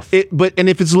bit of both. And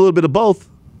if it's a little bit of both,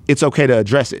 it's okay to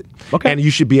address it. Okay. And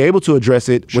you should be able to address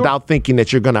it without thinking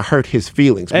that you're going to hurt his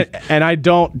feelings. And I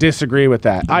don't disagree with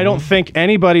that. I don't think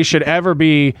anybody should ever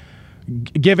be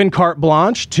given carte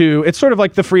blanche to, it's sort of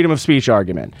like the freedom of speech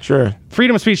argument. Sure.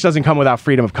 Freedom of speech doesn't come without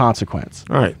freedom of consequence.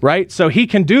 Right. Right? So he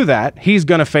can do that. He's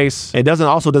going to face... It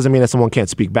doesn't mean that someone can't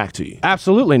speak back to you.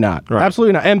 Absolutely not. Right.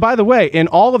 Absolutely not. And by the way, in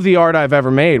all of the art I've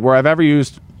ever made, where I've ever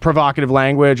used provocative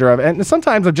language, and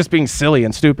sometimes I'm just being silly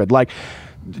and stupid, like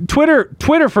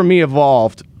Twitter for me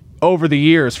evolved over the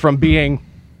years from being...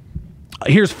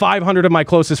 Here's 500 of my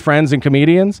closest friends and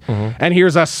comedians, and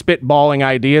here's us spitballing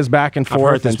ideas back and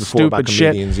forth and stupid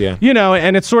shit. Yeah. You know,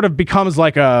 and it sort of becomes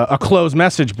like a closed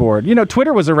message board. You know,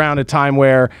 Twitter was around a time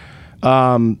where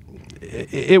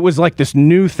it was like this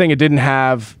new thing. It didn't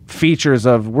have features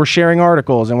of we're sharing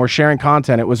articles and we're sharing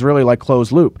content. It was really like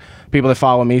closed loop. People that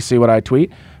follow me see what I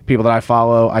tweet. People that I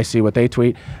follow, I see what they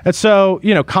tweet. And so,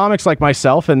 you know, comics like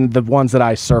myself and the ones that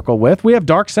I circle with, we have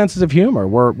dark senses of humor.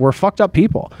 We're fucked up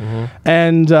people.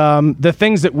 And the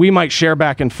things that we might share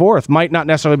back and forth might not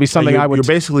necessarily be something I would...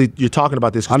 You're talking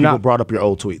about this because people brought up your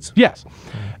old tweets. Yes.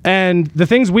 And the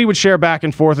things we would share back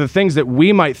and forth, the things that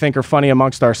we might think are funny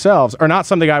amongst ourselves, are not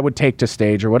something I would take to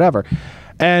stage or whatever.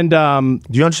 And do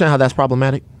you understand how that's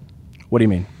problematic? What do you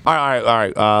mean? All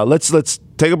right. Let's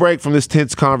take a break from this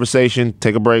tense conversation.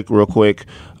 Take a break real quick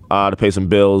to pay some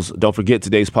bills. Don't forget,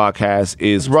 today's podcast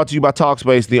is brought to you by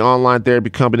Talkspace, the online therapy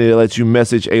company that lets you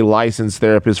message a licensed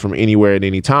therapist from anywhere at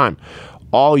any time.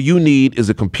 All you need is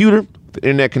a computer, the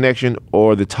internet connection,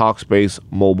 or the Talkspace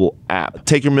mobile app.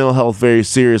 Take your mental health very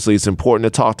seriously. It's important to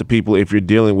talk to people if you're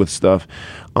dealing with stuff.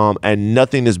 And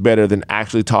nothing is better than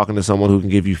actually talking to someone who can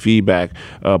give you feedback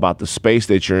about the space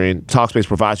that you're in. Talkspace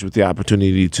provides you with the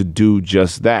opportunity to do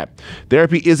just that.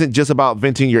 Therapy isn't just about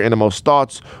venting your innermost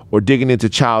thoughts or digging into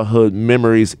childhood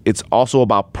memories. It's also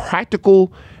about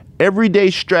practical, everyday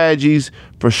strategies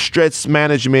for stress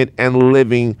management and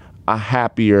living a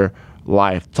happier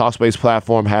life. Talkspace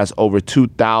platform has over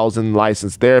 2,000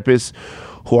 licensed therapists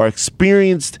who are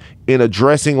experienced in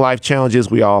addressing life challenges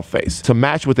we all face. To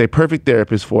match with a perfect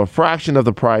therapist for a fraction of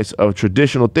the price of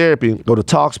traditional therapy, go to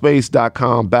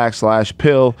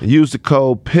Talkspace.com/pill and use the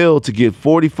code PILL to get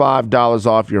 $45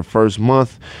 off your first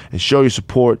month and show your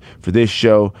support for this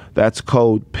show. That's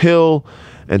code PILL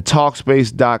and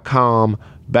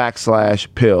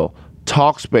Talkspace.com/pill.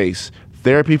 Talkspace,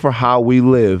 therapy for how we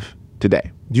live today.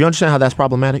 Do you understand how that's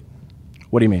problematic?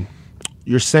 What do you mean?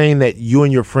 You're saying that you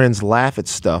and your friends laugh at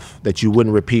stuff that you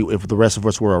wouldn't repeat if the rest of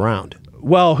us were around.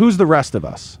 Well, who's the rest of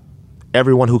us?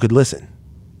 Everyone who could listen.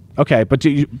 Okay, but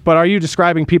are you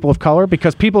describing people of color?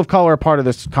 Because people of color are part of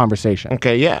this conversation.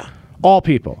 Okay, yeah. All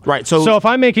people. Right. So if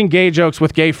I'm making gay jokes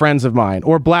with gay friends of mine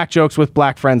or black jokes with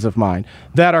black friends of mine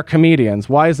that are comedians,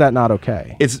 why is that not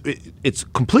okay? It's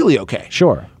completely okay.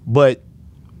 Sure. But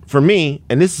for me,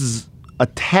 and this is a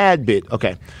tad bit,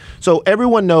 okay. So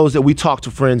everyone knows that we talk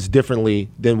to friends differently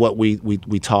than what we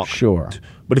talk. Sure.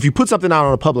 But if you put something out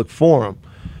on a public forum,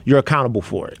 you're accountable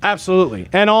for it. Absolutely.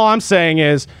 And all I'm saying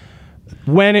is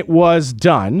when it was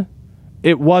done,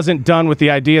 it wasn't done with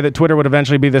the idea that Twitter would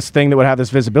eventually be this thing that would have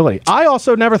this visibility. I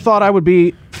also never thought I would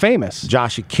be famous.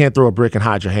 Josh, you can't throw a brick and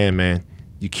hide your hand, man.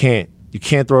 You can't. You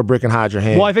can't throw a brick and hide your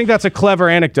hand. Well, I think that's a clever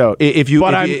anecdote. If you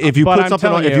put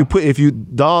something on,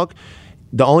 dog,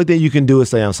 the only thing you can do is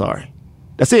say I'm sorry.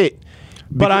 That's it.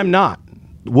 But I'm not.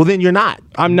 Well, then you're not.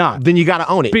 I'm not. Then you got to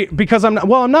own it. Because I'm not.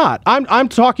 Well, I'm not. I'm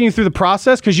talking you through the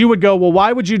process because you would go, well,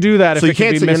 why would you do that if it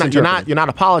could be misinterpreted? You're not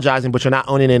apologizing, but you're not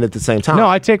owning it at the same time. No,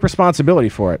 I take responsibility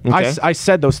for it. Okay. I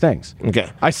said those things. Okay.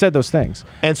 I said those things.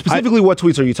 And specifically, what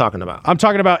tweets are you talking about? I'm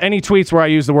talking about any tweets where I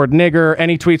use the word nigger,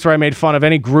 any tweets where I made fun of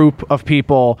any group of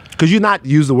people. Because you not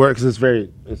use the word because it's a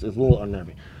little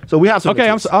unnerving. So we have some. Okay,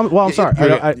 I'm sorry.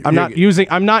 I'm not using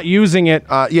it.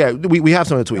 Yeah, we have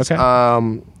some of the tweets.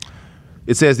 Okay.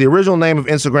 It says the original name of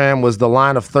Instagram was the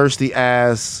line of thirsty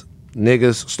ass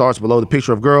niggas starts below the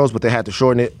picture of girls, but they had to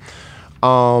shorten it.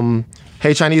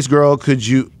 Hey, Chinese girl, could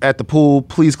you at the pool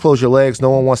please close your legs?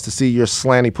 No one wants to see your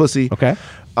slanty pussy. Okay.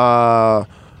 Are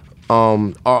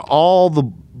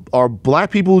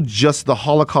black people just the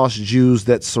Holocaust Jews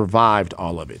that survived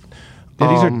all of it?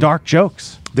 These are dark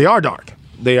jokes. They are dark.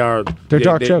 They're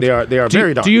dark jokes. They are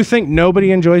very dark. Do you think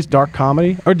nobody enjoys dark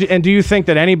comedy? And do you think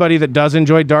that anybody that does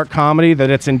enjoy dark comedy, that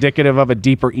it's indicative of a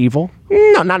deeper evil?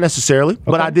 No, not necessarily. Okay.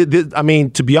 But I mean,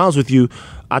 to be honest with you,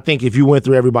 I think if you went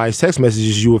through everybody's text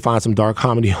messages, you would find some dark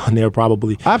comedy on there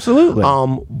probably. Absolutely.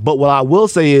 But what I will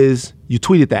say is you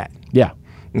tweeted that. Yeah.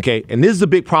 Okay. And this is a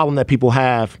big problem that people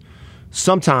have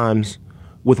sometimes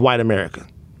with white America.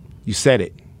 You said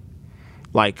it.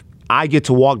 Like, I get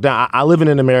to walk down. I live in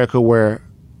an America where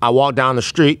I walk down the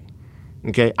street,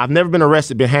 okay? I've never been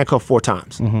arrested, been handcuffed 4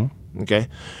 times, okay?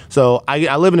 So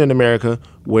I live in an America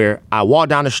where I walk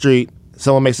down the street,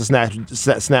 someone makes a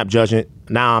snap judgment,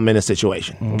 now I'm in a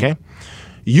situation, okay?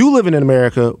 You live in an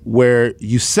America where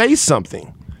you say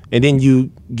something and then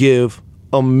you give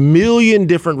a million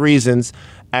different reasons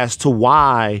as to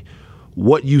why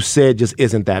what you said just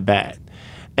isn't that bad.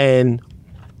 And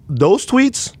those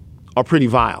tweets are pretty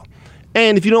vile.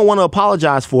 And if you don't want to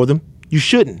apologize for them, you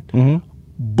shouldn't.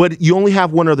 But you only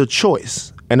have one other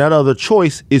choice. And that other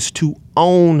choice is to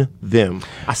own them.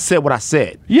 I said what I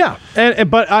said. Yeah.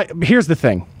 But here's the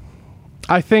thing.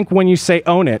 I think when you say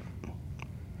own it,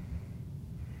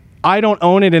 I don't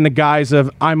own it in the guise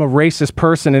of I'm a racist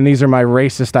person and these are my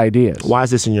racist ideas. Why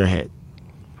is this in your head?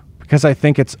 because I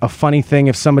think it's a funny thing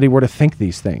if somebody were to think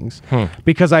these things.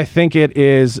 Because I think it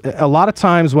is, a lot of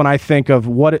times when I think of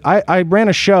I ran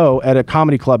a show at a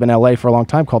comedy club in LA for a long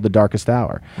time called The Darkest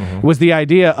Hour. It was the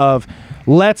idea of,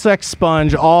 let's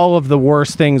expunge all of the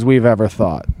worst things we've ever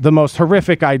thought, the most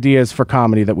horrific ideas for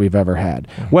comedy that we've ever had,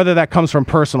 whether that comes from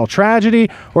personal tragedy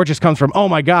or it just comes from, oh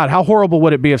my God, how horrible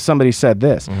would it be if somebody said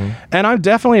this? And I'm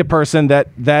definitely a person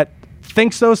that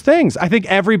thinks those things. I think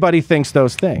everybody thinks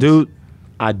those things. Dude,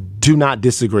 I do not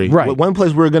disagree. Right. One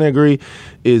place we're going to agree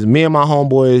is me and my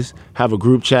homeboys have a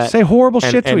group chat. Say horrible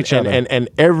shit to each other. And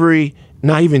every,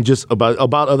 not even just about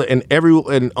other, and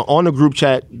on the group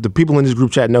chat, the people in this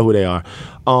group chat know who they are.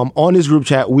 On this group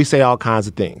chat, we say all kinds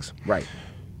of things. Right.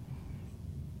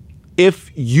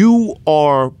 If you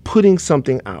are putting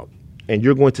something out and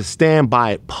you're going to stand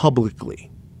by it publicly,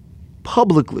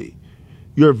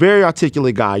 you're a very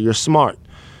articulate guy, you're smart.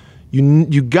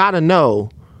 You got to know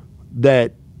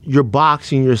that you're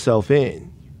boxing yourself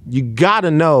in. You got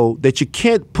to know that you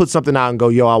can't put something out and go,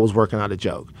 yo, I was working out a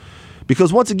joke.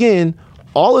 Because once again,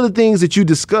 all of the things that you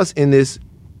discuss in this,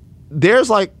 there's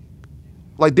like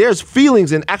there's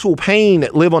feelings and actual pain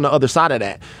that live on the other side of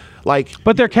that.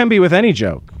 But there can be with any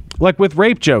joke. Like with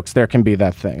rape jokes, there can be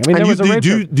that thing. I mean, there was a rape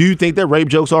joke. Do you think that rape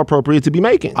jokes are appropriate to be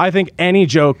making? I think any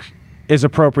joke is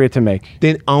appropriate to make.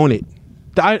 Then own it.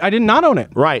 I did not own it.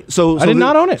 Right. So I did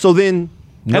not own it. So then,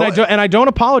 and I don't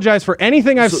apologize for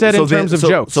anything I've said in terms of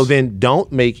jokes. So then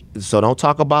don't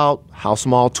talk about how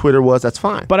small Twitter was. That's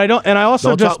fine. But I don't, and I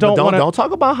also don't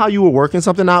talk about how you were working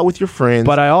something out with your friends.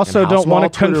 But I also don't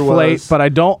want to conflate. But I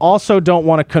don't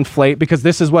want to conflate, because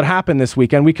this is what happened this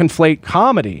weekend. We conflate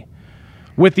comedy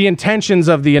with the intentions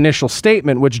of the initial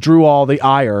statement, which drew all the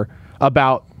ire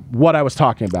about what I was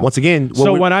talking about. Once again,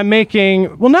 so when I'm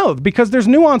making, no, because there's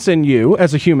nuance in you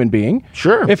as a human being.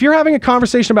 Sure. If you're having a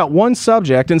conversation about one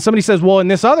subject and somebody says, well, in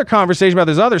this other conversation about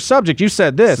this other subject, you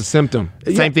said this. It's a symptom.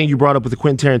 Same thing you brought up with the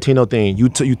Quentin Tarantino thing. You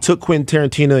took Quentin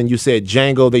Tarantino and you said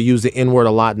Django, they use the N-word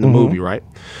a lot in the movie, right?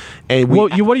 And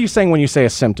what are you saying when you say a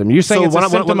symptom? You're saying it's a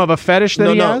symptom of a fetish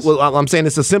that he has? Well, I'm saying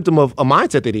it's a symptom of a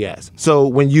mindset that he has. So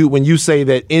when you say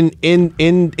that in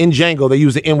Django they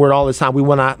use the N-word all the time, we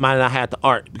might not have the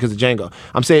art because of Django.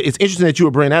 I'm saying it's interesting that you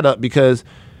would bring that up, because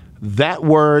that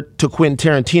word to Quentin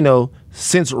Tarantino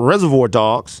since Reservoir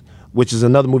Dogs, which is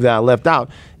another movie that I left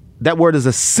out, that word is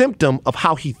a symptom of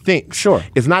how he thinks. Sure.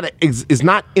 It's not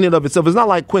in and of itself. It's not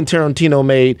like Quentin Tarantino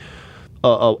made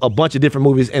a bunch of different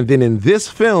movies, and then in this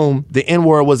film, the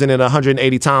N-word was in it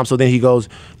 180 times. So then he goes,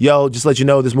 yo, just let you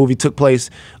know, this movie took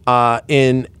place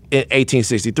in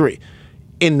 1863.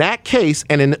 In that case,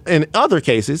 and in other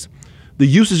cases, the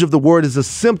usage of the word is a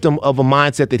symptom of a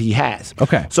mindset that he has.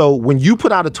 Okay. So when you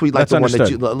put out a tweet like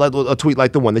a tweet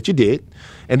like the one that you did,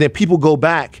 and then people go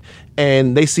back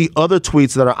and they see other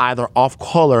tweets that are either off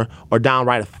color or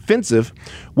downright offensive,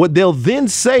 what they'll then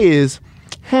say is,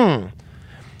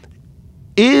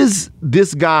 is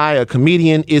this guy a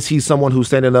comedian? Is he someone who's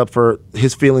standing up for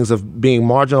his feelings of being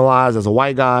marginalized as a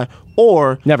white guy?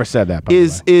 Or never said that.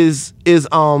 Is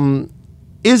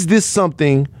this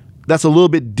something that's a little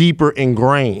bit deeper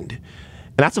ingrained?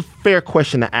 And that's a fair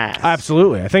question to ask.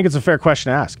 Absolutely. I think it's a fair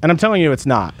question to ask. And I'm telling you it's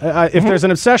not. If there's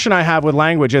an obsession I have with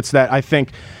language, it's that I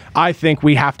think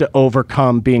we have to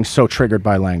overcome being so triggered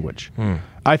by language.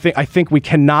 I think we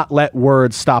cannot let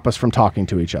words stop us from talking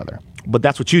to each other. But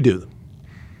that's what you do.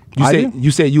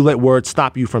 You say you let words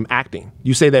stop you from acting.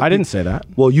 You say that. I didn't say that.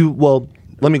 Well,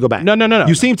 let me go back. No.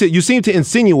 You seem to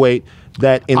insinuate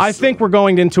that. I think we're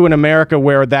going into an America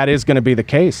where that is going to be the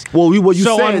case. Well, you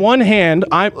so said, on one hand,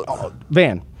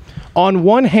 on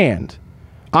one hand,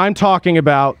 I'm talking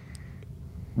about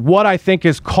what I think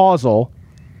is causal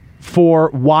for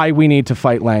why we need to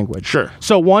fight language. Sure.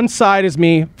 So one side is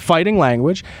me fighting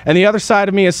language, and the other side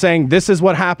of me is saying this is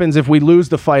what happens if we lose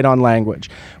the fight on language.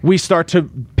 We start to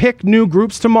pick new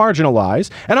groups to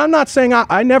marginalize, and I'm not saying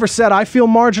I never said I feel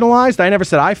marginalized. I never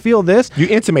said I feel this. You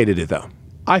intimated it, though.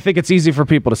 I think it's easy for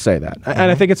people to say that.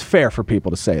 And I think it's fair for people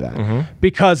to say that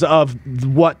because of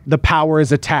what the power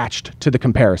is attached to the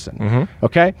comparison.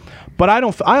 Okay? But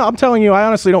I'm telling you, I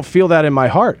honestly don't feel that in my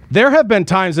heart. There have been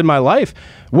times in my life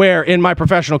where in my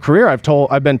professional career,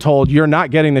 I've been told you're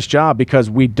not getting this job because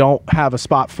we don't have a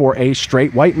spot for a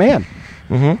straight white man.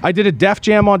 I did a Def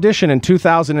Jam audition in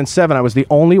 2007. I was the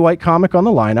only white comic on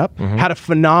the lineup, had a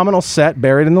phenomenal set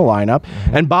buried in the lineup,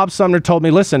 and Bob Sumner told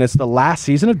me, listen, it's the last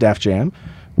season of Def Jam.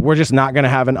 We're just not going to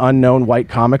have an unknown white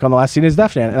comic on the last season of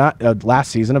Def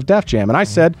Jam. And I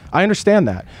said, I understand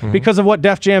that because of what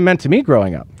Def Jam meant to me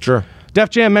growing up. Sure. Def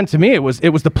Jam meant to me, it was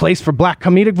the place for black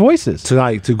comedic voices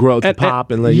to grow, to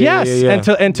pop, and like, yes,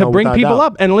 and to bring people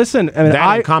up. And listen, and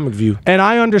that Comic View. And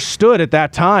I understood at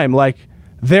that time, like,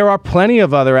 there are plenty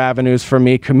of other avenues for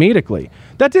me comedically.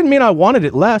 That didn't mean I wanted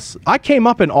it less. I came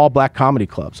up in all black comedy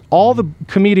clubs. All the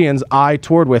comedians I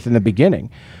toured with in the beginning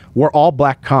were all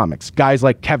black comics. Guys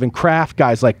like Kevin Kraft,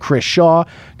 guys like Chris Shaw,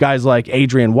 guys like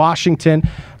Adrian Washington,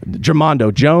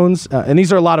 Jermondo Jones. And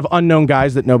these are a lot of unknown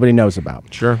guys that nobody knows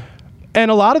about. Sure.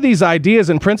 And a lot of these ideas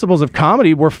and principles of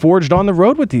comedy were forged on the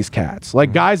road with these cats.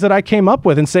 Like guys that I came up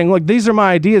with and saying, look, these are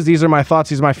my ideas, these are my thoughts,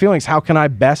 these are my feelings. How can I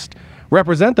best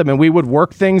represent them? And we would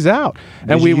work things out.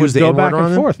 And we would go back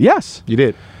and forth. Yes. You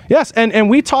did. Yes. And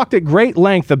we talked at great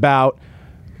length about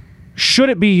should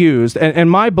it be used? And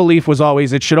my belief was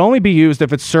always it should only be used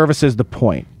if it services the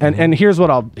point. And here's what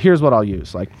I'll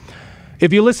use. Like,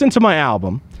 if you listen to my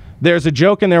album, there's a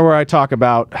joke in there where I talk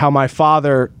about how my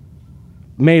father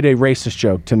made a racist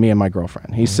joke to me and my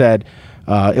girlfriend. He said,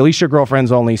 at least your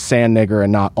girlfriend's only sand nigger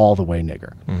and not all the way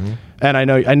nigger. And I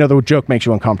know the joke makes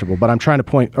you uncomfortable, but I'm trying to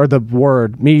point, or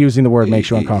me using the word makes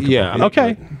you uncomfortable. Yeah.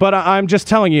 Okay. But I'm just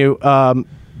telling you,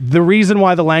 the reason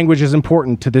why the language is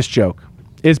important to this joke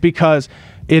is because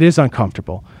it is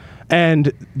uncomfortable.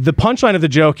 And the punchline of the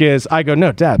joke is, I go,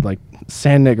 no, Dad, like,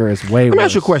 sand nigger is way worse. Let me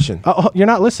ask you a question. Oh, you're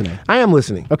not listening. I am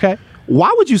listening. Okay.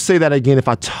 Why would you say that again if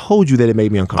I told you that it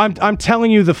made me uncomfortable? I'm telling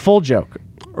you the full joke.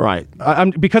 Right.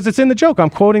 Because it's in the joke.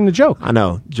 I'm quoting the joke. I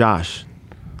know. Josh.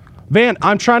 Van,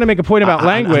 I'm trying to make a point about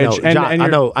language.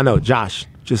 I know. Josh,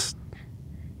 just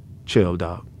chill,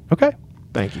 dog. Okay.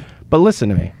 Thank you. But listen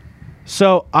to me.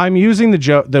 So I'm using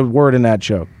the word in that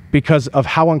joke because of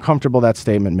how uncomfortable that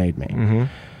statement made me.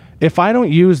 If I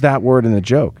don't use that word in the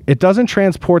joke, it doesn't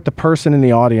transport the person in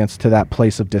the audience to that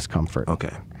place of discomfort.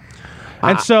 Okay.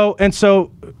 And so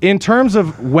in terms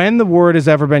of when the word has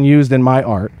ever been used in my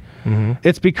art,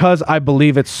 it's because I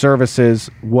believe it services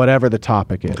whatever the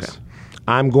topic is. Okay.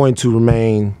 I'm going to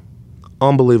remain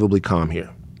unbelievably calm here.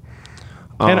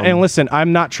 And listen,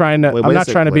 I'm not trying to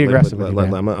be aggressive with you,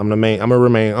 man. I'm gonna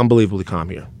remain unbelievably calm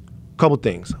here. Couple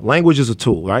things. Language is a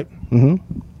tool, right?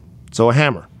 So a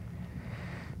hammer.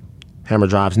 Hammer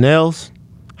drives nails.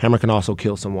 Hammer can also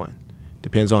kill someone.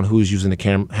 Depends on who's using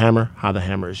the hammer, how the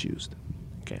hammer is used.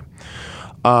 Okay.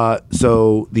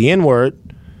 So the N-word,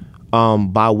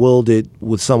 by wielded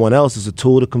with someone else, is a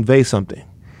tool to convey something.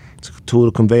 It's a tool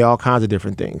to convey all kinds of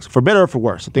different things, for better or for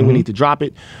worse. I think we need to drop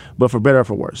it, but for better or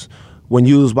for worse. When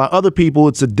used by other people,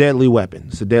 it's a deadly weapon.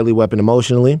 It's a deadly weapon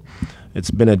emotionally.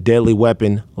 It's been a deadly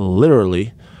weapon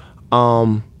literally.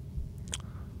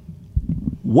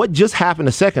 What just happened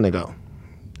a second ago?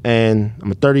 And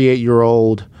I'm a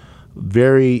 38-year-old,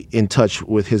 very in touch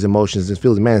with his emotions and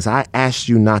feelings. Man, so I asked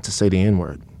you not to say the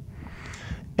N-word.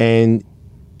 And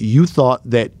you thought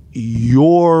that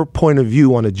your point of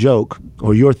view on a joke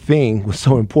or your thing was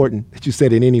so important that you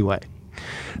said it anyway.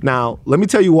 Now, let me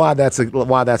tell you why that's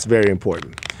very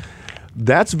important.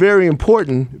 That's very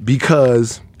important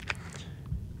because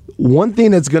one thing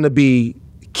that's going to be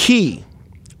key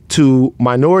to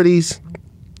minorities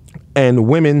and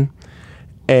women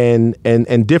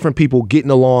and different people getting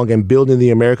along and building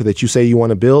the America that you say you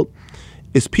want to build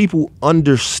is people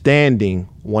understanding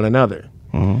one another.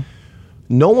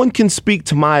 No one can speak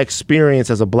to my experience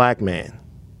as a black man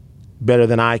better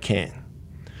than I can.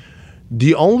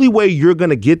 The only way you're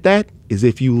going to get that is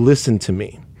if you listen to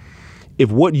me. If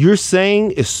what you're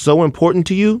saying is so important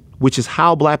to you, which is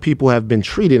how black people have been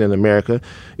treated in America,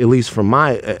 at least from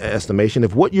my estimation,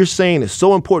 if what you're saying is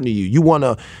so important to you, you want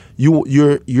to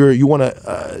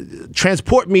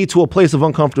transport me to a place of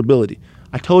uncomfortability.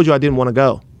 I told you I didn't want to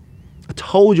go.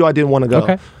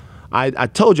 Okay. I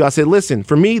told you, I said, listen,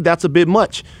 for me, that's a bit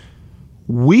much.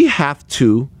 We have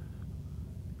to,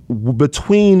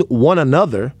 between one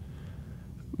another,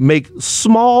 make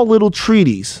small little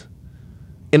treaties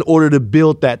in order to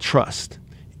build that trust,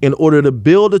 in order to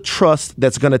build a trust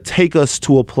that's going to take us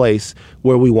to a place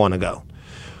where we want to go.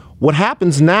 What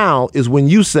happens now is when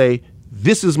you say,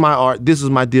 this is my art, this is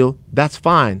my deal, that's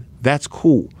fine, that's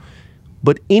cool.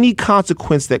 But any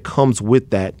consequence that comes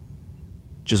with that,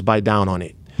 just bite down on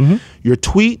it. Your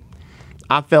tweet,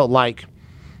 I felt like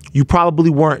you probably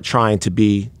weren't trying to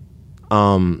be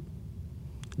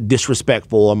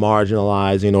disrespectful or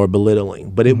marginalizing or belittling,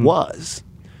 but it was.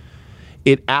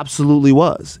 It absolutely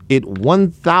was. It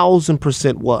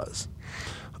 1,000% was.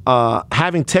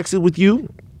 Having texted with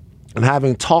you and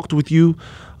having talked with you,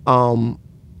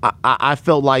 I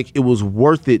felt like it was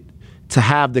worth it to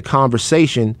have the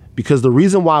conversation, because the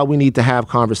reason why we need to have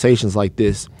conversations like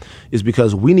this is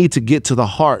because we need to get to the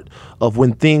heart of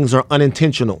when things are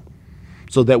unintentional.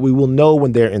 so that we will know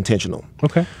when they're intentional.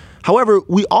 Okay. However,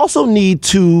 we also need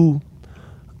to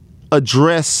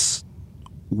address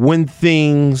when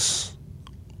things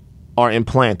are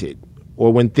implanted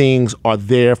or when things are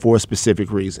there for a specific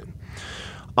reason.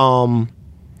 I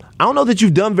don't know that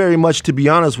you've done very much, to be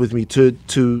honest with me,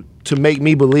 to make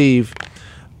me believe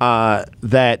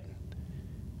that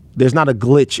there's not a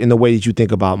glitch in the way that you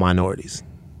think about minorities.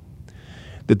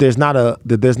 That there's not a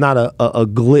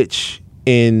glitch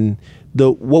in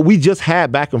what we just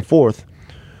had back and forth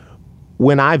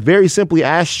when I very simply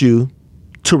asked you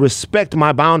to respect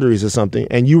my boundaries or something,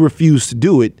 and you refuse to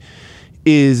do it,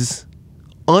 is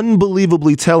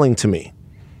unbelievably telling to me.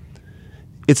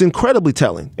 It's incredibly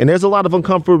telling. And there's a lot of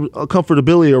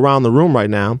uncomfortability around the room right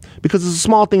now because it's a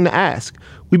small thing to ask.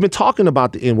 We've been talking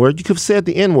about the N-word. You could have said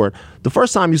the N-word. The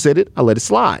first time you said it, I let it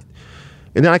slide.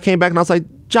 And then I came back and I was like,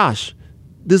 Josh,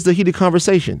 this is a heated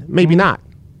conversation. Maybe not.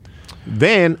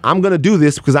 Then I'm going to do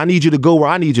this because I need you to go where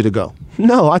I need you to go.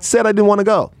 No, I said I didn't want to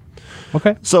go.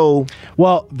 Okay. So,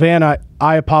 well, Van,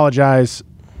 I apologize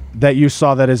that you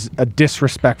saw that as a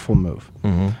disrespectful move.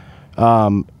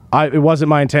 It wasn't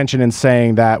my intention in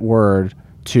saying that word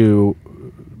to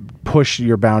push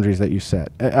your boundaries that you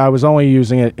set. I was only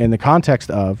using it in the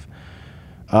context of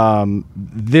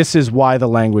this is why the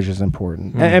language is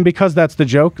important. And because that's the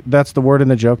joke, that's the word in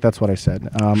the joke, that's what I said.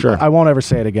 Sure. I won't ever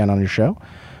say it again on your show.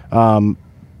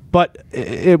 But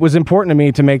it was important to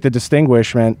me to make the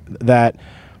distinguishment that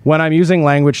when I'm using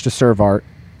language to serve art,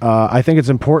 I think it's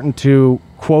important to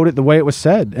quote it the way it was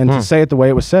said and to say it the way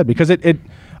it was said, because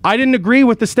I didn't agree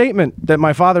with the statement that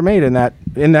my father made in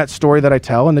that story that I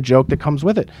tell and the joke that comes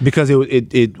with it. Because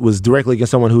it was directly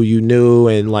against someone who you knew,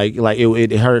 and like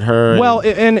it hurt her. Well,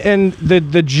 and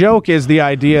the joke is the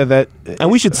idea that, and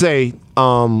we should say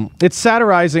it's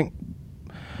satirizing.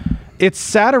 It's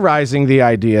satirizing the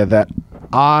idea that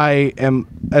I am,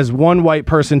 as one white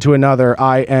person to another,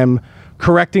 I am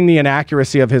correcting the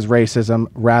inaccuracy of his racism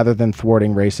rather than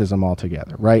thwarting racism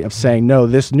altogether, right? Of saying, no,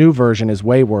 this new version is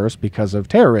way worse because of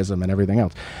terrorism and everything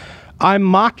else. I'm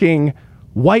mocking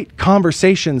white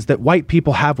conversations that white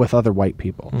people have with other white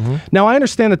people. Now, I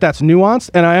understand that that's nuanced,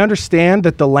 and I understand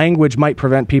that the language might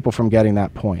prevent people from getting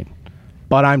that point,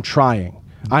 but I'm trying.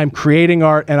 I'm creating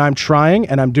art, and I'm trying,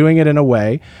 and I'm doing it in a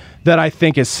way that I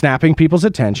think is snapping people's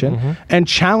attention and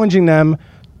challenging them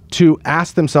to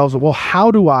ask themselves, well,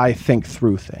 how do I think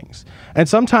through things? And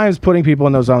sometimes putting people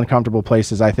in those uncomfortable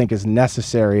places, I think, is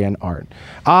necessary in art.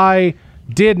 I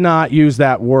did not use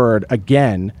that word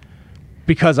again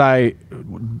because I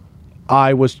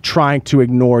was trying to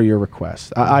ignore your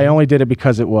request. I only did it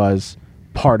because it was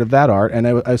part of that art, and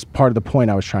it was part of the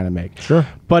point I was trying to make. Sure.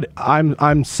 But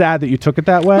I'm sad that you took it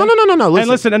that way. No.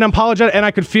 Listen, and I'm apologetic, and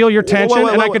I could feel your tension,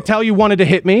 and I could tell you wanted to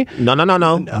hit me. No.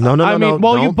 I mean,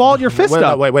 well, you balled your fist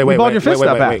up. Wait. You balled your fist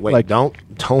up. Wait. Like, don't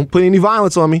put any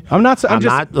violence on me. I'm not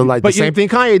like the same thing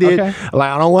Kanye did. Okay.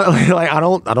 Like I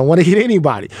don't want to hit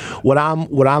anybody. What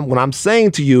I'm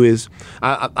saying to you is,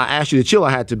 I asked you to chill.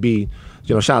 I had to be,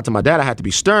 shout out to my dad. I had to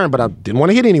be stern, but I didn't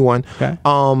want to hit anyone. Okay.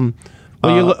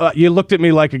 Well, you looked at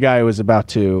me like a guy who was about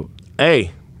to.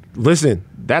 Hey, listen.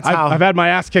 That's how I've had my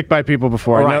ass kicked by people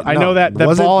before. Right, I know that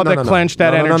ball that clenched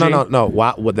that energy. No.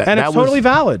 And it's totally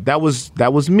valid. That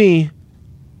was me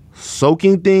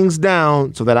soaking things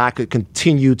down so that I could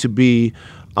continue to be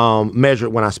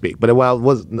measured when I speak. But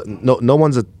no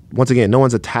one's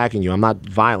attacking you. I'm not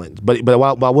violent. But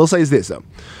what I will say is this though.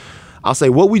 I'll say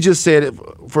what we just said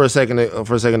for a second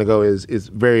ago is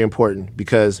very important,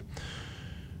 because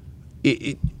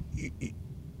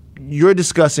you're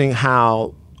discussing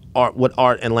what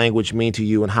art and language mean to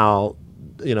you and how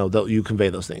you convey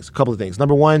those things. A couple of things.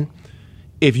 Number one,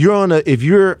 if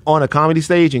you're on a comedy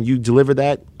stage and you deliver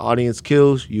that, audience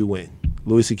kills, you win.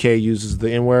 Louis C.K. uses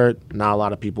the N-word. Not a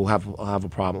lot of people have a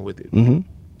problem with it.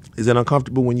 Is it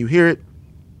uncomfortable when you hear it?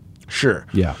 Sure.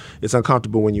 Yeah. It's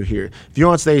uncomfortable when you hear it. If you're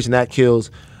on stage and that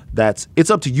kills, it's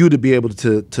up to you to be able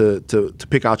to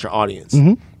pick out your audience.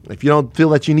 If you don't feel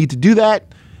that you need to do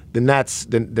that, then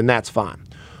that's fine.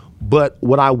 But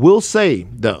what I will say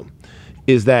though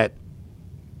is that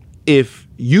if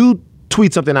you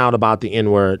tweet something out about the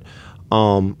N-word,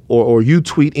 or you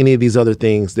tweet any of these other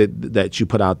things that you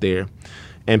put out there,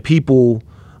 and people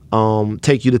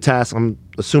take you to task, I'm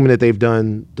assuming that they've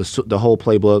done the whole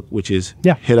playbook, which is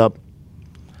hit up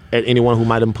at anyone who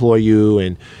might employ you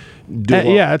and do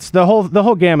it's the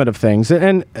whole gamut of things,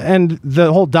 and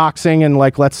the whole doxing and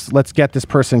like let's get this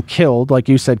person killed, like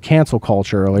you said, cancel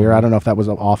culture earlier. I don't know if that was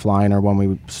offline or when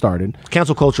we started.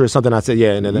 Cancel culture is something I said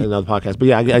in another podcast, but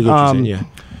I get what you're saying. Yeah,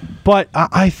 but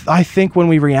I think when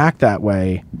we react that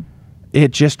way,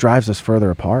 it just drives us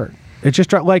further apart. It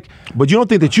just like. But you don't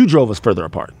think that you drove us further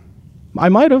apart? I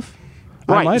might have.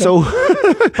 Right. So,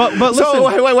 but listen.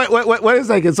 So wait a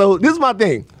second. So this is my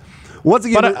thing. Once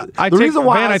again, but the reason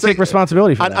why I take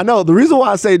responsibility for that. I know the reason why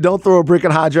I say don't throw a brick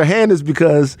and hide your hand is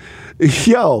because,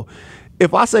 yo,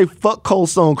 if I say fuck Cold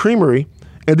Stone Creamery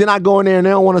and then I go in there and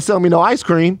they don't want to sell me no ice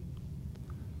cream,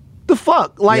 the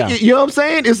fuck, like you know what I'm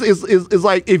saying? It's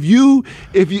like if you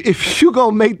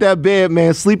gonna make that bed,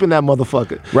 man, sleep in that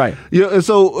motherfucker, right? You know, and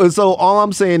so all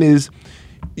I'm saying is.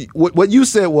 What you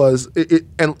said was,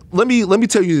 and let me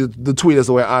tell you the tweet as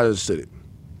the way I understood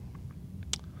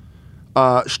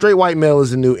it. Straight white male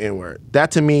is the new N-word.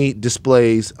 That to me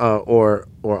displays, or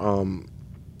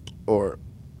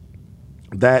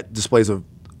that displays a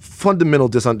fundamental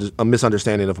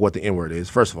misunderstanding of what the N-word is.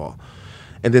 First of all,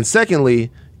 and then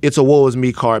secondly, it's a woe is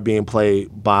me card being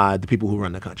played by the people who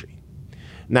run the country.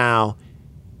 Now.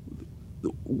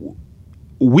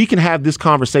 We can have this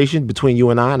conversation between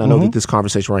you and I know that this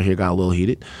conversation right here got a little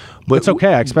heated. But it's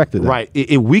okay. I expected that. Right.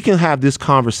 If we can have this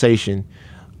conversation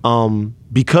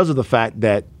because of the fact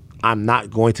that I'm not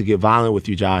going to get violent with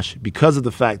you, Josh, because of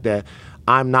the fact that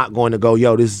I'm not going to go,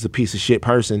 yo, this is a piece of shit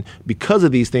person. Because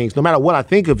of these things, no matter what I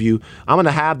think of you, I'm going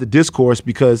to have the discourse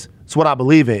because it's what I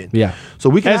believe in. Yeah.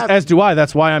 So we can as do I.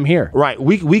 That's why I'm here. Right.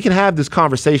 We can have this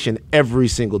conversation every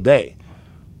single day.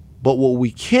 But what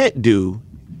we can't do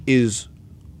is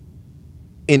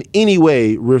in any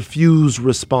way refuse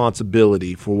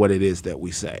responsibility for what it is that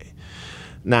we say.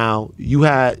 Now, you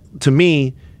had, to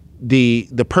me, the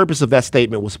purpose of that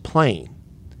statement was plain.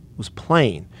 It was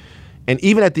plain. And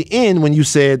even at the end, when you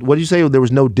said, what did you say? There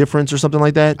was no difference or something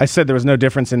like that? I said there was no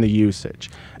difference in the usage.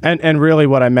 And really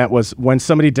what I meant was when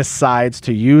somebody decides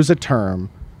to use a term,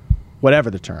 whatever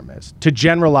the term is, to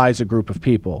generalize a group of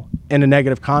people in a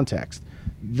negative context,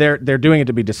 they're doing it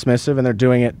to be dismissive and they're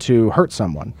doing it to hurt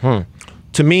someone.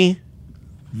 To me,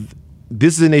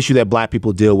 this is an issue that black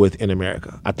people deal with in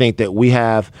America. I think that we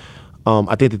have,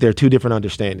 I think that there are two different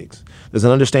understandings. There's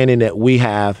an understanding that we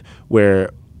have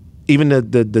where even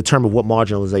the term of what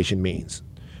marginalization means.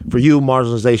 For you,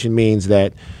 marginalization means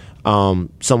that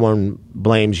someone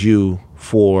blames you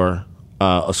for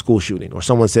a school shooting, or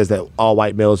someone says that all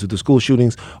white males do the school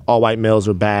shootings, all white males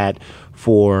are bad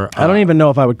for... I don't even know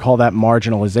if I would call that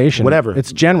marginalization. Whatever.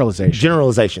 It's generalization.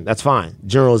 Generalization, that's fine.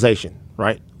 Generalization,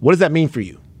 right? What does that mean for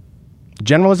you?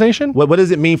 Generalization? What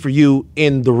does it mean for you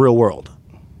in the real world?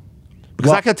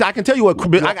 Because I can tell you what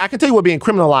I can tell you what being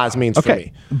criminalized means for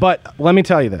me. But let me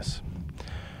tell you this.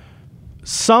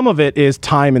 Some of it is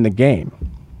time in the game.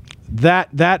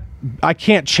 That I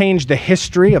can't change the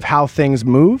history of how things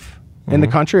move in the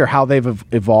country or how they've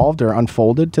evolved or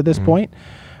unfolded to this point.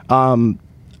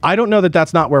 I don't know that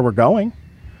that's not where we're going.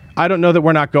 I don't know that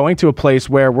we're not going to a place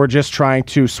where we're just trying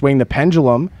to swing the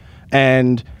pendulum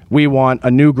and we want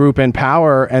a new group in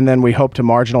power and then we hope to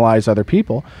marginalize other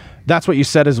people. That's what you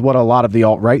said is what a lot of the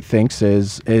alt-right thinks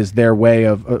is their way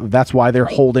of that's why they're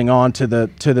holding on to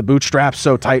the bootstraps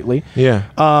so tightly. Yeah.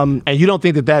 And you don't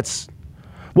think that that's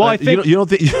well, I think you don't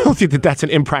think that that's an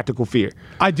impractical fear.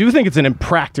 I do think it's an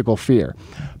impractical fear,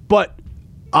 but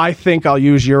I think I'll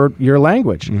use your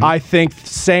language. I think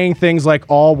saying things like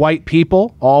all white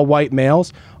people, all white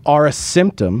males are a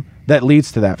symptom that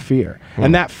leads to that fear.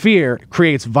 And that fear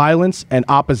creates violence and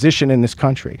opposition in this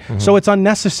country. So it's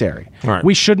unnecessary. Right.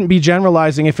 We shouldn't be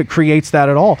generalizing if it creates that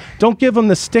at all. Don't give them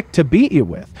the stick to beat you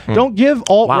with. Don't give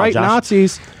alt-right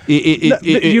Nazis...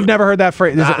 you've never heard that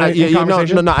phrase? No,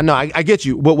 I get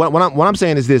you. But what I'm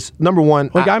saying is this. Number one...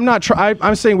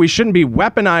 I'm saying we shouldn't be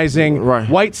weaponizing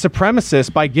white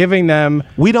supremacists by giving them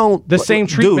the same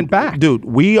treatment back. Dude,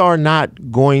 we are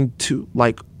not going to...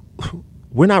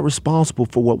 We're not responsible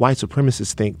for what white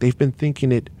supremacists think. They've been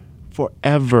thinking it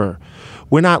forever.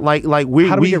 We're not how do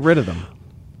we get rid of them?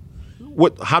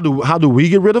 How do we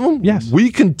get rid of them? Yes.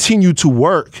 We continue to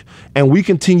work and we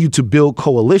continue to build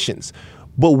coalitions.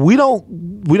 But we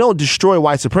don't destroy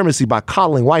white supremacy by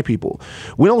coddling white people.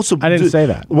 We don't I didn't say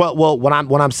that. Well, what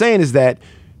I'm saying is that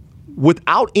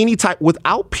without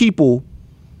people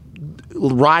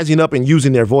rising up and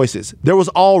using their voices, there was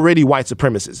already white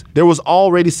supremacists. There was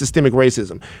already systemic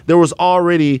racism. There was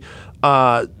already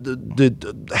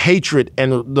the hatred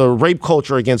and the rape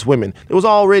culture against women. There was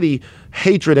already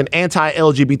hatred and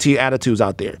anti-LGBT attitudes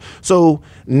out there. So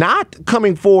not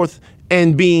coming forth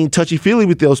and being touchy-feely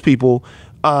with those people,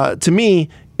 to me,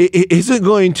 it isn't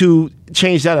going to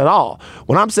change that at all.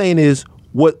 What I'm saying is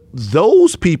what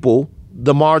those people,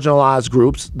 the marginalized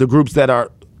groups, the groups that are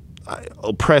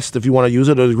oppressed, if you want to use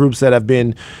it, or the groups that have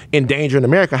been in danger in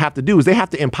America have to do is they have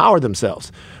to empower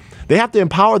themselves. They have to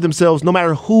empower themselves no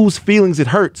matter whose feelings it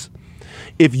hurts.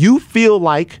 If you feel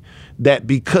like that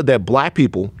because that black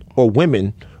people or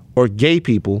women or gay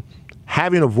people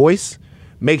having a voice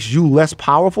makes you less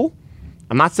powerful.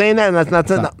 I'm not saying that, and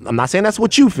I'm not saying that's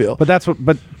what you feel. But that's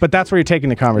where you're taking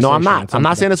the conversation. No, I'm not. I'm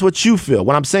not saying that's what you feel.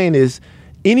 What I'm saying is,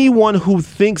 anyone who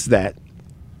thinks that,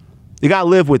 you gotta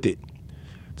live with it.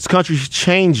 This country's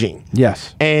changing.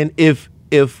 Yes. And if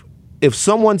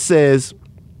someone says,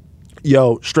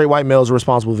 "Yo, straight white males are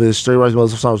responsible for this," straight white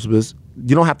males are responsible for this,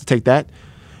 you don't have to take that.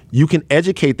 You can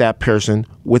educate that person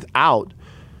without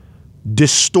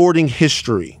distorting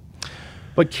history.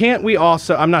 But can't we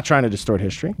also? I'm not trying to distort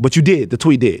history. But you did. The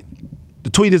tweet did. The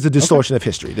tweet is a distortion of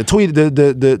history. The tweet,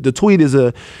 the tweet is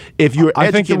a. If you're,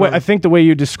 I think the way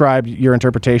you described your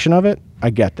interpretation of it,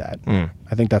 I get that.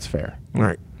 I think that's fair.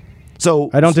 Right. So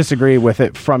I don't disagree with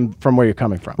it from where you're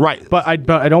coming from. Right. But I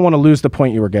don't want to lose the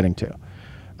point you were getting to.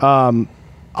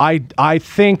 I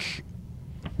think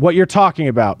what you're talking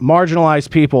about, marginalized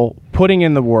people putting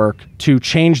in the work to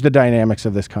change the dynamics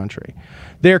of this country.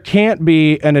 There can't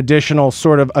be an additional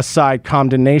sort of aside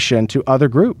condemnation to other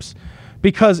groups,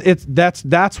 because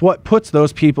that's what puts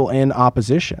those people in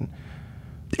opposition.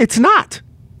 It's not.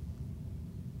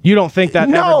 You don't think that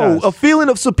ever does? A feeling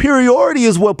of superiority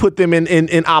is what put them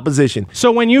in opposition.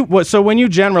 So when you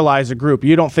generalize a group,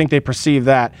 you don't think they perceive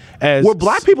that as... Were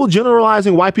black people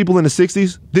generalizing white people in the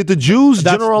 60s? Did the Jews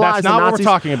generalize That's not the Nazis?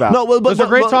 What we're talking about. No, those are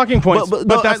great talking points,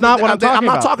 but that's not what I'm talking about.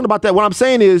 I'm not talking about that. What I'm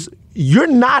saying is, you're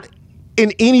not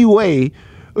in any way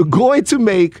going to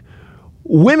make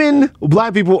women,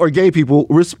 black people, or gay people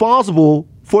responsible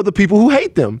for the people who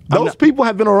hate them. Those people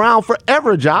have been around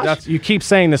forever, Josh. You keep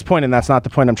saying this point, and that's not the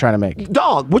point I'm trying to make.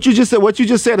 Dog, what you just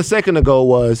said a second ago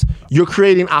was you're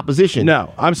creating opposition.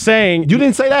 No, I'm saying... You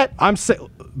didn't say that? I'm saying...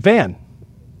 Van.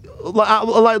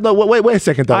 Wait a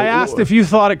second, though. I asked if you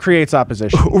thought it creates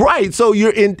opposition. Right, so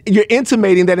you're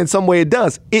intimating that in some way it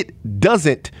does. It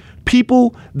doesn't.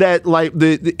 People that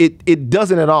it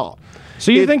doesn't at all.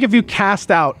 So you think if you cast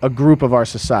out a group of our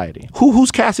society...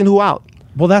 Who's casting who out?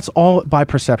 Well, that's all by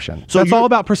perception. So that's all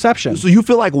about perception. So you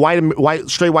feel like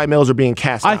straight white males are being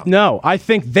cast out? No, I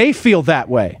think they feel that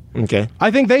way. Okay.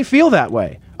 I think they feel that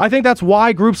way. I think that's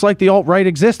why groups like the alt-right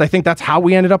exist. I think that's how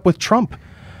we ended up with Trump.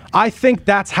 I think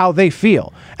that's how they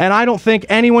feel. And I don't think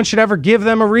anyone should ever give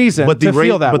them a reason to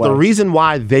feel that way. But the reason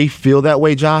why they feel that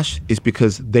way, Josh, is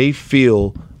because they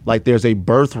feel like there's a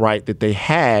birthright that they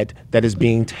had that is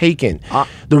being taken.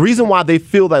 The reason why they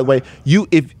feel that way,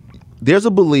 if there's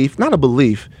a belief, not a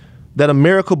belief, that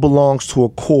America belongs to a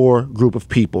core group of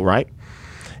people, right?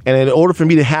 And in order for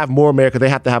me to have more America, they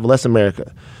have to have less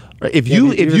America. Right? If you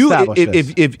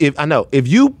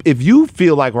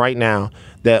feel like right now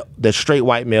that straight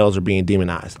white males are being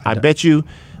demonized, I bet you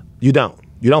don't.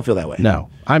 You don't feel that way. No,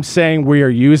 I'm saying we are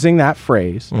using that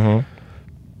phrase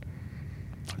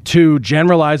to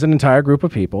generalize an entire group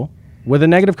of people with a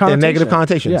negative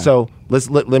connotation. Yeah. So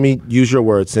let me use your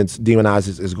word, since demonize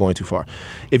is going too far.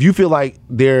 If you feel like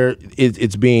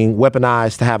it's being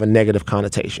weaponized to have a negative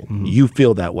connotation, you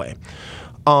feel that way.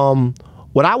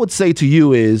 What I would say to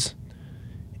you is,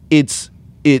 it's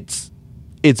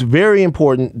very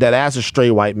important that as a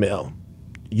straight white male,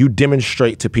 you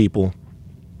demonstrate to people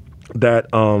that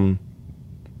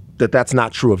that's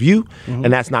not true of you,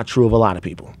 and that's not true of a lot of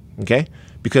people. Okay,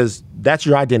 because that's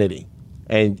your identity.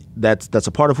 And that's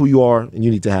a part of who you are, and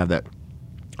you need to have that.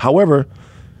 However,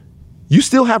 you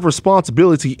still have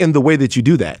responsibility in the way that you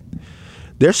do that.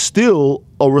 There's still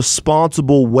a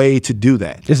responsible way to do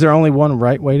that. Is there only one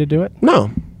right way to do it? No.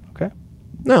 Okay.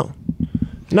 No.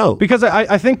 Because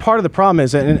I think part of the problem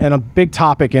is, and a big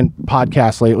topic in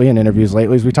podcasts lately and interviews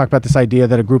lately, is we talk about this idea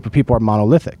that a group of people are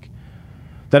monolithic,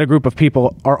 that a group of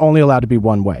people are only allowed to be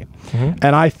one way.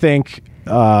 And I think...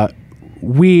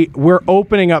 we're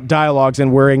opening up dialogues,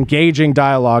 and we're engaging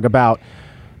dialogue about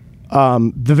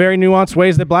the very nuanced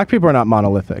ways that black people are not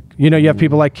monolithic. You know, you have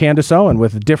people like Candace Owen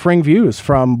with differing views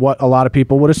from what a lot of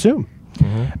people would assume.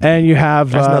 And you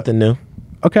have... That's nothing new.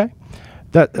 Okay.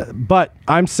 But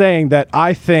I'm saying that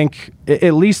I think,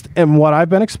 at least in what I've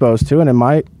been exposed to and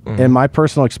in my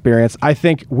personal experience, I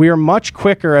think we're much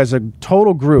quicker as a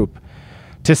total group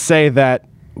to say that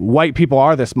white people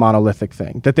are this monolithic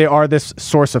thing, that they are this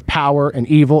source of power and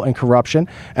evil and corruption.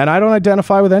 And I don't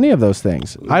identify with any of those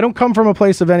things. I don't come from a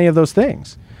place of any of those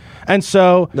things. And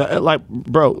so...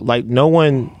 no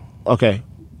one... Okay,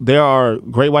 there are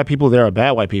great white people, there are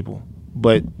bad white people.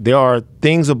 But there are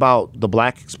things about the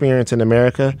black experience in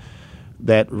America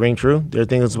that ring true. There are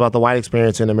things about the white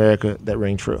experience in America that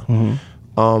ring true.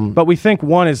 But we think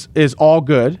one is all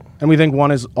good, and we think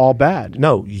one is all bad.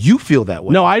 No, you feel that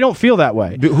way. No, I don't feel that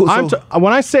way.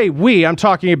 When I say we, I'm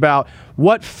talking about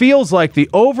what feels like the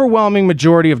overwhelming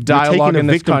majority of dialogue in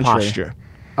this country. Posture.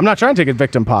 I'm not trying to take a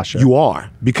victim posture. You are,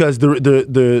 because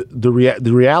the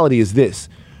reality is this: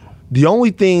 the only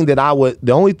thing that I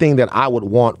would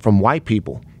want from white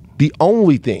people, the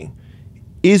only thing,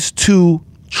 is to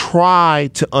try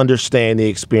to understand the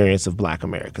experience of Black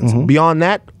Americans. Beyond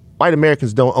that, white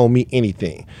Americans don't owe me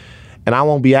anything, and I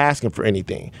won't be asking for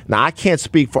anything. Now, I can't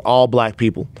speak for all Black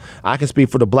people. I can speak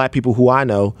for the Black people who I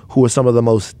know, who are some of the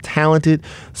most talented,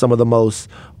 some of the most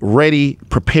ready,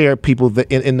 prepared people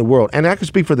in the world. And I can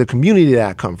speak for the community that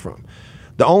I come from.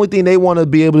 The only thing they want to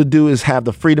be able to do is have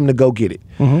the freedom to go get it.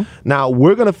 Now,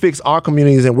 we're going to fix our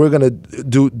communities and we're going to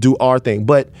do our thing.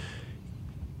 But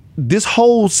this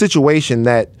whole situation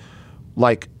that,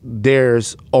 like,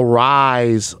 there's a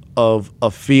rise of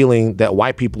a feeling that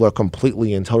white people are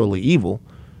completely and totally evil.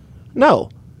 No.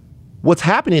 What's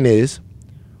happening is,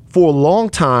 for a long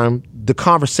time, the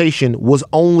conversation was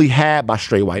only had by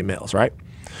straight white males, right?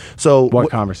 So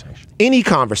what conversation? Any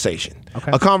conversation.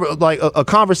 Okay. A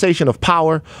conversation of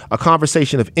power, a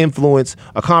conversation of influence,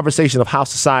 a conversation of how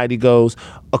society goes,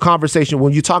 a conversation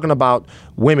when you're talking about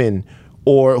women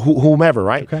or whomever,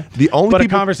 right? Okay. A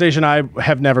conversation I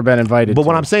have never been invited to. But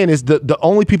what I'm saying is the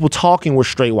only people talking were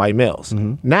straight white males.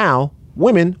 Now,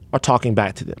 women are talking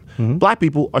back to them. Black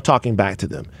people are talking back to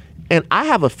them. And I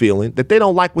have a feeling that they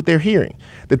don't like what they're hearing,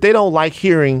 that they don't like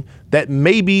hearing that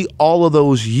maybe all of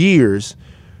those years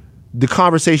the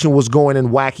conversation was going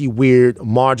in wacky, weird,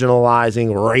 marginalizing,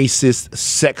 racist,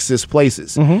 sexist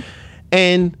places.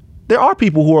 And there are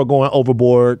people who are going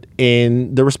overboard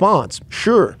in the response.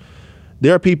 Sure.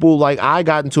 There are people, like, I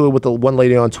got into it with the one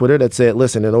lady on Twitter that said,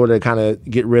 listen, in order to kind of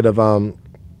get rid of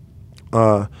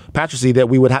patriarchy, that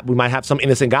we might have some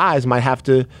innocent guys might have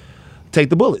to take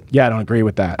the bullet. Yeah, I don't agree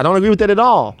with that. I don't agree with that at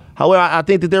all. However, I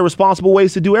think that there are responsible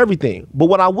ways to do everything. But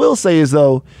what I will say is,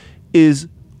 though, is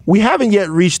we haven't yet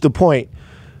reached the point,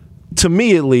 to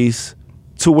me at least,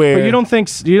 to where... But you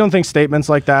don't think statements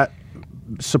like that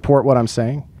support what I'm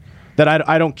saying? That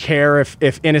I don't care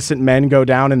if innocent men go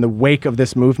down in the wake of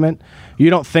this movement?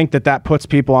 You don't think that puts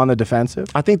people on the defensive?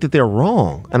 I think that they're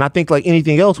wrong. And I think, like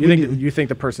anything else... You think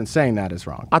the person saying that is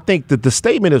wrong? I think that the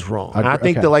statement is wrong. And I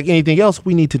think that, like anything else,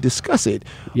 we need to discuss it.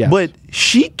 Yes. But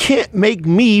she can't make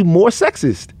me more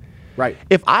sexist. Right.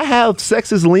 If I have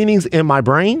sexist leanings in my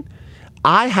brain,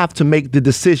 I have to make the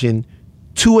decision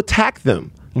to attack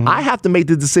them. I have to make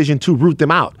the decision to root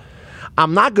them out.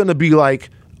 I'm not going to be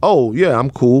like, oh yeah, I'm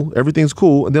cool, everything's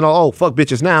cool, and then oh fuck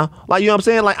bitches now. Like, you know what I'm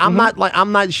saying? Like, I'm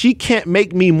not. She can't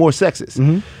make me more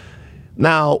sexist.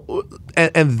 Now,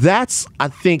 and that's I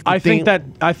think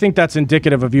that's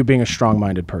indicative of you being a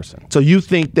strong-minded person. So you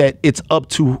think that it's up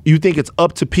to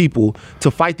people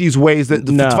to fight these ways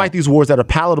to fight these wars that are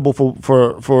palatable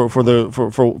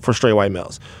for straight white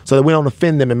males, so that we don't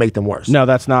offend them and make them worse. No,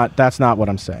 that's not what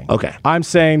I'm saying. Okay, I'm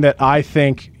saying that I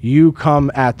think you come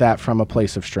at that from a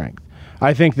place of strength.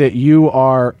 I think that you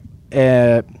are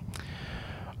I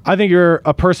think you're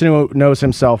a person who knows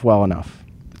himself well enough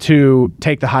to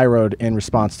take the high road in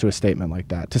response to a statement like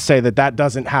that, to say that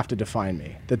doesn't have to define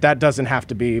me, that doesn't have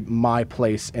to be my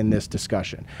place in this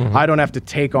discussion. I don't have to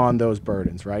take on those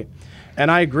burdens, right?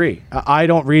 And I agree. I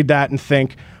don't read that and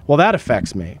think, well, that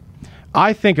affects me.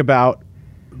 I think about,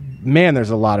 man,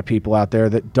 there's a lot of people out there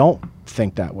that don't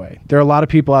think that way. There are a lot of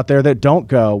people out there that don't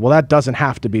go, well, that doesn't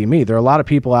have to be me. There are a lot of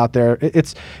people out there.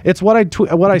 It's what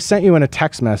I sent you in a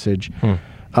text message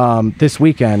this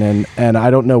weekend, and I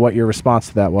don't know what your response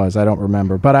to that was. I don't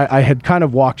remember, but I had kind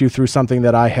of walked you through something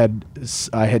that I had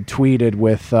tweeted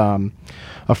with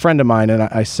a friend of mine, and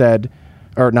I said,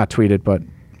 or not tweeted, but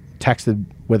texted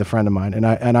with a friend of mine,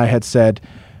 and I had said,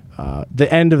 the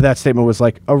end of that statement was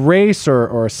like, a race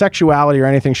or a sexuality or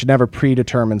anything should never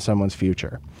predetermine someone's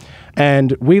future.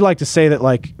 And we like to say that,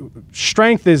 like,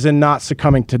 strength is in not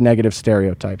succumbing to negative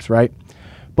stereotypes, right?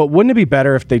 But wouldn't it be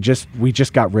better if we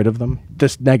just got rid of them,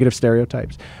 this negative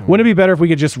stereotypes? Wouldn't it be better if we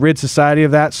could just rid society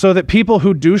of that, so that people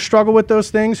who do struggle with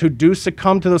those things, who do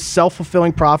succumb to those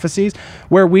self-fulfilling prophecies,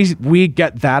 where we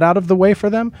get that out of the way for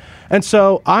them? And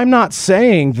so I'm not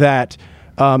saying that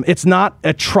it's not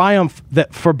a triumph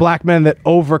that for black men that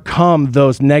overcome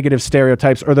those negative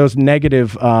stereotypes or those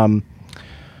negative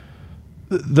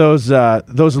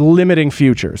those limiting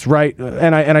futures, right?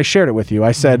 And I shared it with you.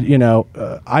 I said,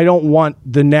 I don't want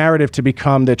the narrative to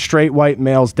become that straight white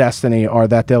males' destiny are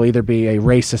that they'll either be a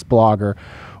racist blogger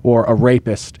or a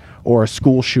rapist or a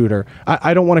school shooter.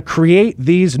 I don't want to create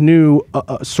these new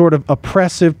sort of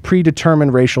oppressive,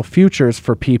 predetermined racial futures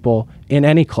for people in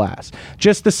any class.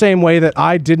 Just the same way that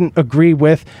I didn't agree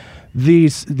with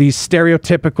these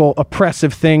stereotypical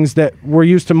oppressive things that were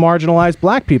used to marginalize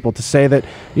black people, to say that,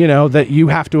 you know, that you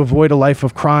have to avoid a life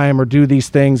of crime or do these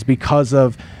things because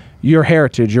of your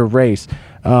heritage, your race.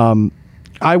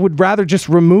 I would rather just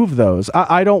remove those.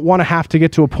 I don't want to have to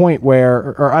get to a point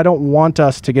where, or I don't want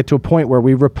us to get to a point where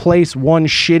we replace one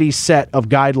shitty set of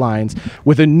guidelines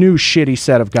with a new shitty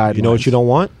set of guidelines. You know what you don't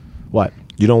want? What?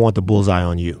 You don't want the bullseye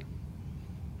on you.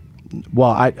 Well,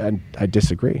 I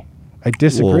disagree. I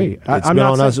disagree. Well, I'm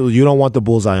not saying, you don't want the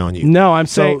bullseye on you. No, I'm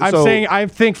saying I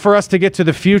think for us to get to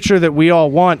the future that we all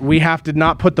want, we have to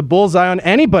not put the bullseye on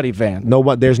anybody, Van. No,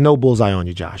 but there's no bullseye on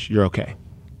you, Josh. You're okay.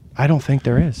 I don't think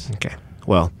there is. Okay.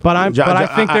 Well, I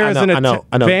think there is an attempt.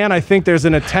 Van, I think there's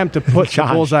an attempt to put Josh,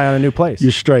 the bullseye on a new place.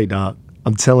 You're straight, dog.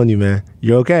 I'm telling you, man.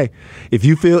 You're okay. If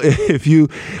you feel,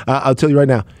 I'll tell you right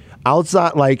now.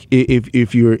 Outside, like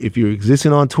if you're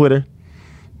existing on Twitter,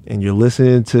 and you're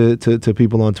listening to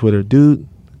people on Twitter, dude,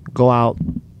 go out,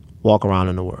 walk around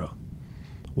in the world.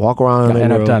 Walk around in the world.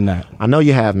 And I've done that. I know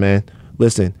you have, man.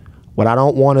 Listen, what I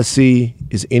don't want to see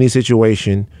is any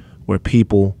situation where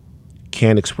people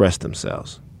can't express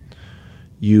themselves.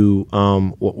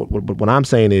 What I'm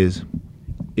saying is,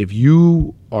 if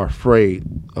you are afraid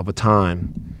of a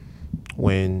time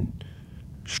when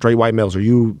straight white males, or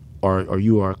you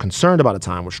are concerned about a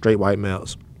time where straight white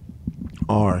males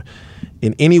are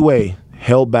in any way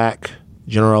held back,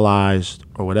 generalized,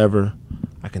 or whatever,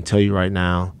 I can tell you right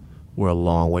now, we're a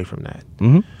long way from that.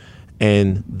 Mm-hmm.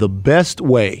 And the best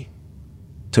way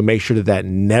to make sure that that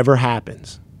never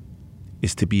happens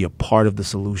is to be a part of the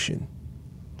solution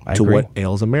to what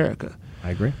ails America. I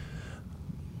agree.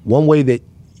 One way that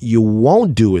you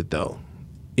won't do it, though,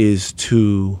 is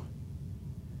to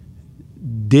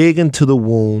dig into the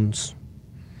wounds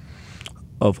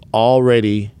of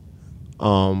already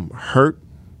hurt,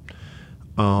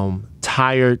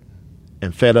 tired,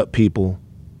 and fed up people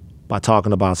by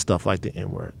talking about stuff like the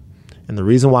N-word. And the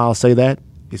reason why I'll say that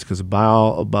is because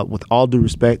with all due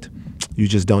respect, you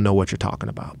just don't know what you're talking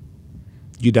about.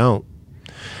 You don't.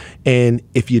 And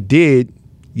if you did,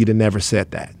 you'd have never said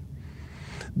that.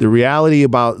 The reality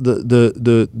about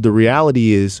the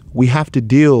reality is we have to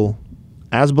deal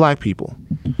as black people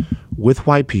with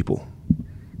white people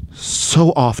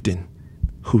so often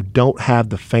who don't have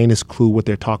the faintest clue what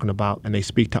they're talking about, and they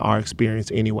speak to our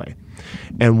experience anyway.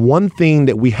 And one thing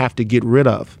that we have to get rid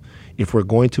of if we're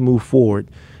going to move forward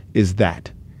is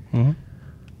that. Mm-hmm.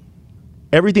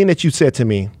 Everything that you said to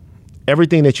me,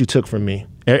 everything that you took from me,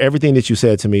 everything that you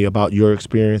said to me about your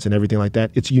experience and everything like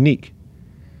that, it's unique.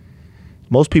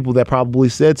 Most people that probably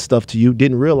said stuff to you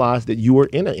didn't realize that you were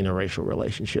in an interracial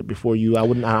relationship before you. I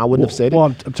wouldn't have said it.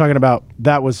 Well, I'm talking about,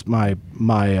 that was my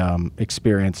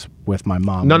experience with my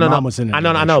mom. No. Mom was in I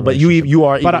know, but you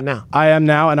are even now. I am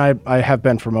now, and I have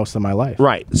been for most of my life.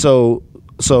 Right. So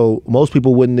most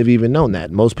people wouldn't have even known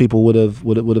that. Most people would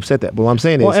have said that. But what I'm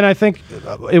saying is, well, and I think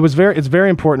it's very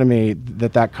important to me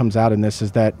that comes out in this,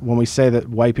 is that when we say that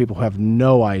white people have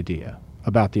no idea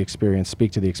about the experience,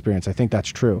 speak to the experience, I think that's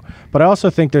true. But I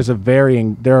also think there are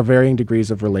varying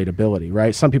degrees of relatability,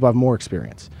 right? Some people have more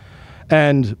experience.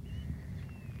 And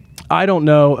I don't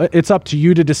know, it's up to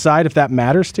you to decide if that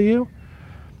matters to you.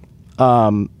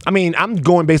 I mean, I'm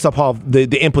going based off of the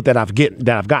input that I've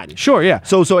gotten. Sure, yeah.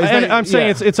 So I'm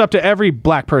saying it's up to every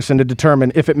black person to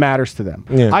determine if it matters to them.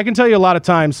 Yeah. I can tell you a lot of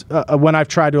times when I've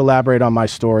tried to elaborate on my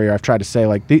story, or I've tried to say,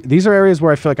 like, these are areas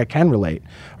where I feel like I can relate,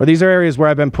 or these are areas where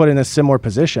I've been put in a similar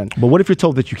position. But what if you're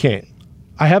told that you can't?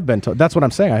 I have been told. That's what I'm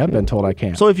saying. I have been told I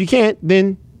can't. So if you can't,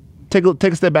 then take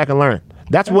a step back and learn.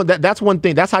 That's one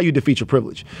thing. That's how you defeat your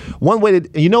privilege. One way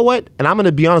to, you know what? And I'm going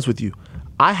to be honest with you.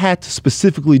 I had to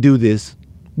specifically do this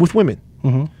with women.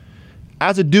 Mm-hmm.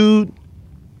 As a dude,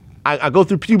 I go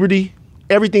through puberty.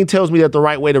 Everything tells me that the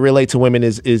right way to relate to women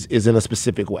is in a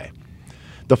specific way.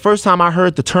 The first time I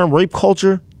heard the term rape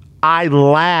culture, I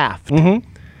laughed. Mm-hmm.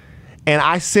 And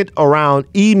I sent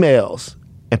around emails,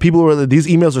 and these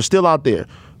emails are still out there,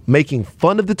 making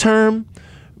fun of the term,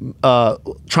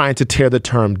 trying to tear the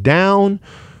term down,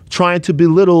 trying to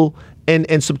belittle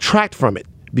and subtract from it.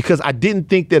 Because I didn't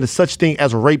think that there's such thing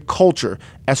as rape culture,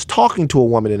 as talking to a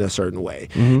woman in a certain way,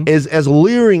 mm-hmm. as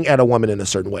leering at a woman in a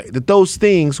certain way, that those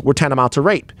things were tantamount to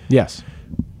rape. Yes.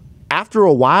 After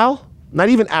a while, not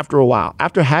even after a while,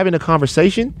 after having a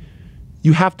conversation,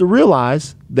 you have to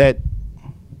realize that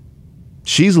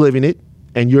she's living it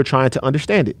and you're trying to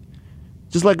understand it.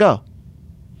 Just let go.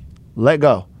 Let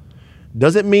go.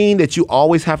 doesn't mean that you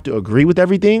always have to agree with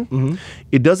everything.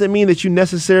 It doesn't mean that you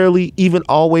necessarily even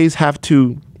always have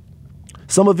to.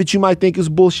 Some of it you might think is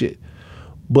bullshit.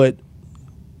 But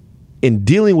in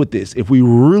dealing with this, if we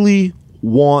really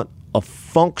want a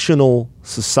functional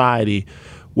society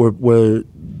where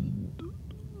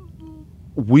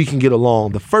we can get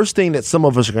along, the first thing that some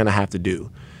of us are going to have to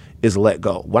do is let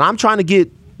go. What I'm trying to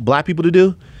get black people to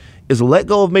do is let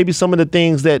go of maybe some of the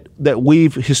things that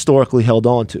we've historically held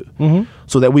on to,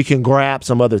 so that we can grab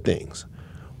some other things.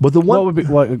 But the one,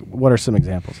 what are some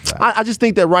examples of that? I just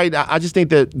think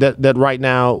that that right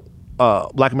now,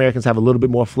 Black Americans have a little bit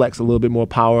more flex, a little bit more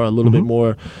power, a little bit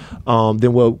more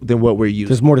than what we're used.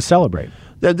 There's more to celebrate.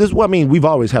 I mean, we've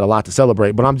always had a lot to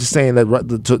celebrate, but I'm just saying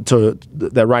that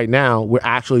that right now we're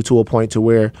actually to a point to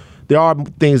where there are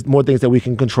more things that we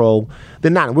can control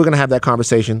than not. We're going to have that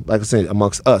conversation, like I said,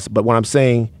 amongst us. But what I'm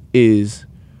saying is,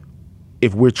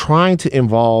 if we're trying to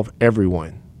involve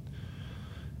everyone,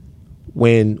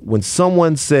 when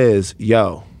someone says,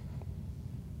 "Yo,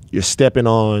 you're stepping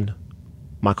on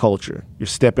my culture, you're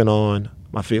stepping on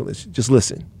my feelings," just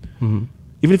listen. Even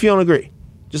if you don't agree,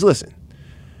 just listen.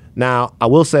 Now, I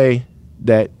will say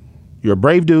that you're a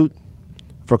brave dude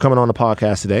for coming on the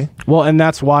podcast today. Well, and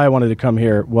that's why I wanted to come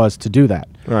here, was to do that.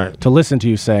 Right. To listen to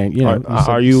you saying,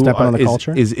 are you stepping on the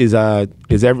culture?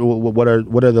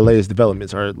 What are the latest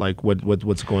developments? Or like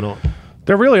what's going on?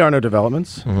 There really are no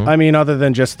developments. I mean, other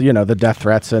than just the death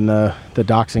threats and the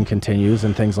doxing continues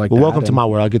and things like that. Well, welcome to my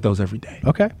world. I get those every day.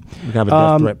 Okay. We can have a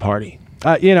death threat party.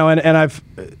 And I've,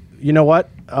 you know what?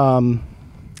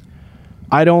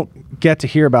 I don't get to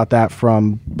hear about that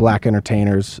from black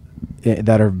entertainers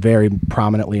that are very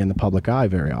prominently in the public eye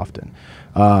very often.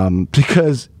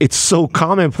 Because it's so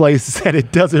commonplace that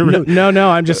it doesn't really. No.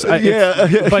 I'm just.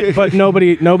 But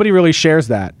nobody really shares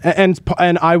that,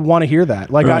 and I want to hear that,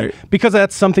 like because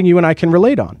that's something you and I can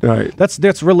relate on. Right. That's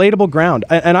relatable ground,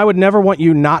 and I would never want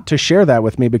you not to share that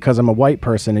with me because I'm a white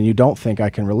person and you don't think I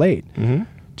can relate.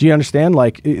 Do you understand?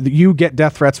 Like, you get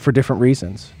death threats for different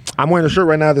reasons. I'm wearing a shirt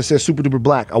right now that says "Super Duper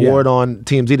Black." I wore it on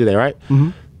TMZ today, right?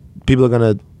 People are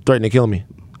gonna threaten to kill me.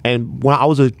 And when I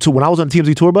was on the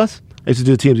TMZ tour bus, I used to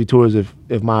do TMZ tours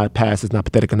if my past is not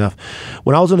pathetic enough.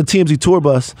 When I was on the TMZ tour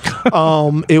bus,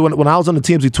 when I was on the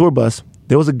TMZ tour bus,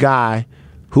 there was a guy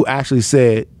who actually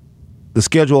said, "The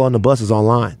schedule on the bus is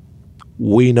online.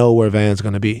 We know where Van's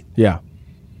gonna be." Yeah.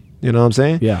 You know what I'm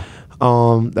saying? Yeah.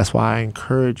 That's why I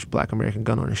encourage Black American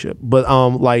gun ownership. But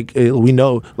we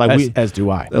know, as do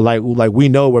I. Like we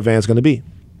know where Van's gonna be.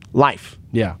 Life.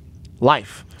 Yeah.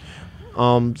 Life.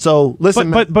 So listen,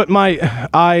 but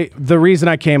the reason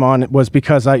I came on was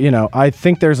because I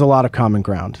think there's a lot of common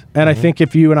ground, and I think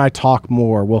if you and I talk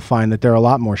more, we'll find that there are a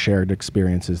lot more shared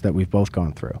experiences that we've both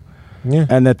gone through. Yeah.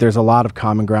 And that there's a lot of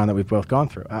common ground that we've both gone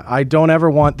through. I don't ever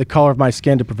want the color of my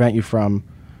skin to prevent you from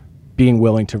being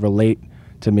willing to relate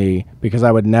to me, because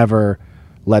I would never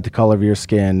let the color of your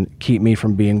skin keep me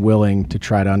from being willing to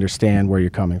try to understand where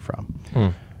you're coming from.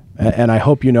 And I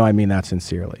hope you know I mean that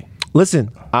sincerely.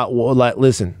 Listen,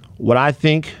 what I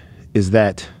think is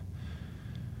that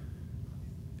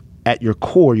at your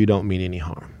core, you don't mean any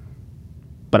harm.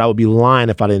 But I would be lying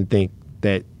if I didn't think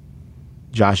that,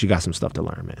 Josh, you got some stuff to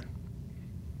learn, man.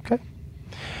 Okay.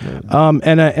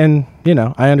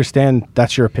 I understand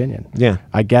that's your opinion. Yeah.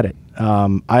 I get it.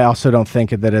 I also don't think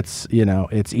that it's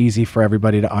easy for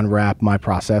everybody to unwrap my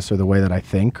process or the way that I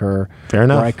think or Fair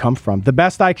enough. where I come from. The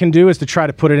best I can do is to try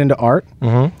to put it into art,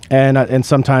 and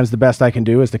sometimes the best I can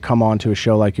do is to come on to a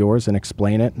show like yours and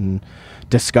explain it and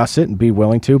discuss it and be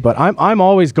willing to. But I'm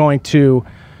always going to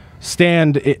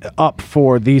stand up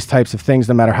for these types of things,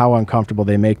 no matter how uncomfortable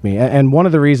they make me. And one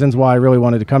of the reasons why I really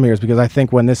wanted to come here is because I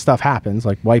think when this stuff happens,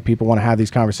 like, white people want to have these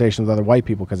conversations with other white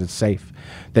people because it's safe.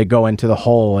 They go into the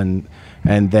hole and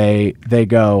they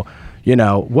go,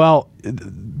 well,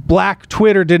 black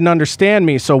Twitter didn't understand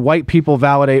me, so white people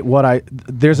validate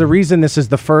there's a reason this is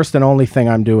the first and only thing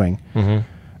I'm doing.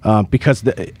 Because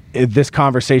this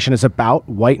conversation is about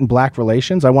white and black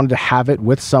relations. I wanted to have it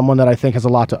with someone that I think has a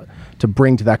lot to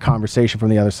bring to that conversation from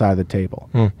the other side of the table.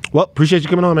 Well, appreciate you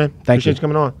coming on, man. Appreciate you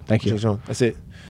coming on. Thank you. That's it.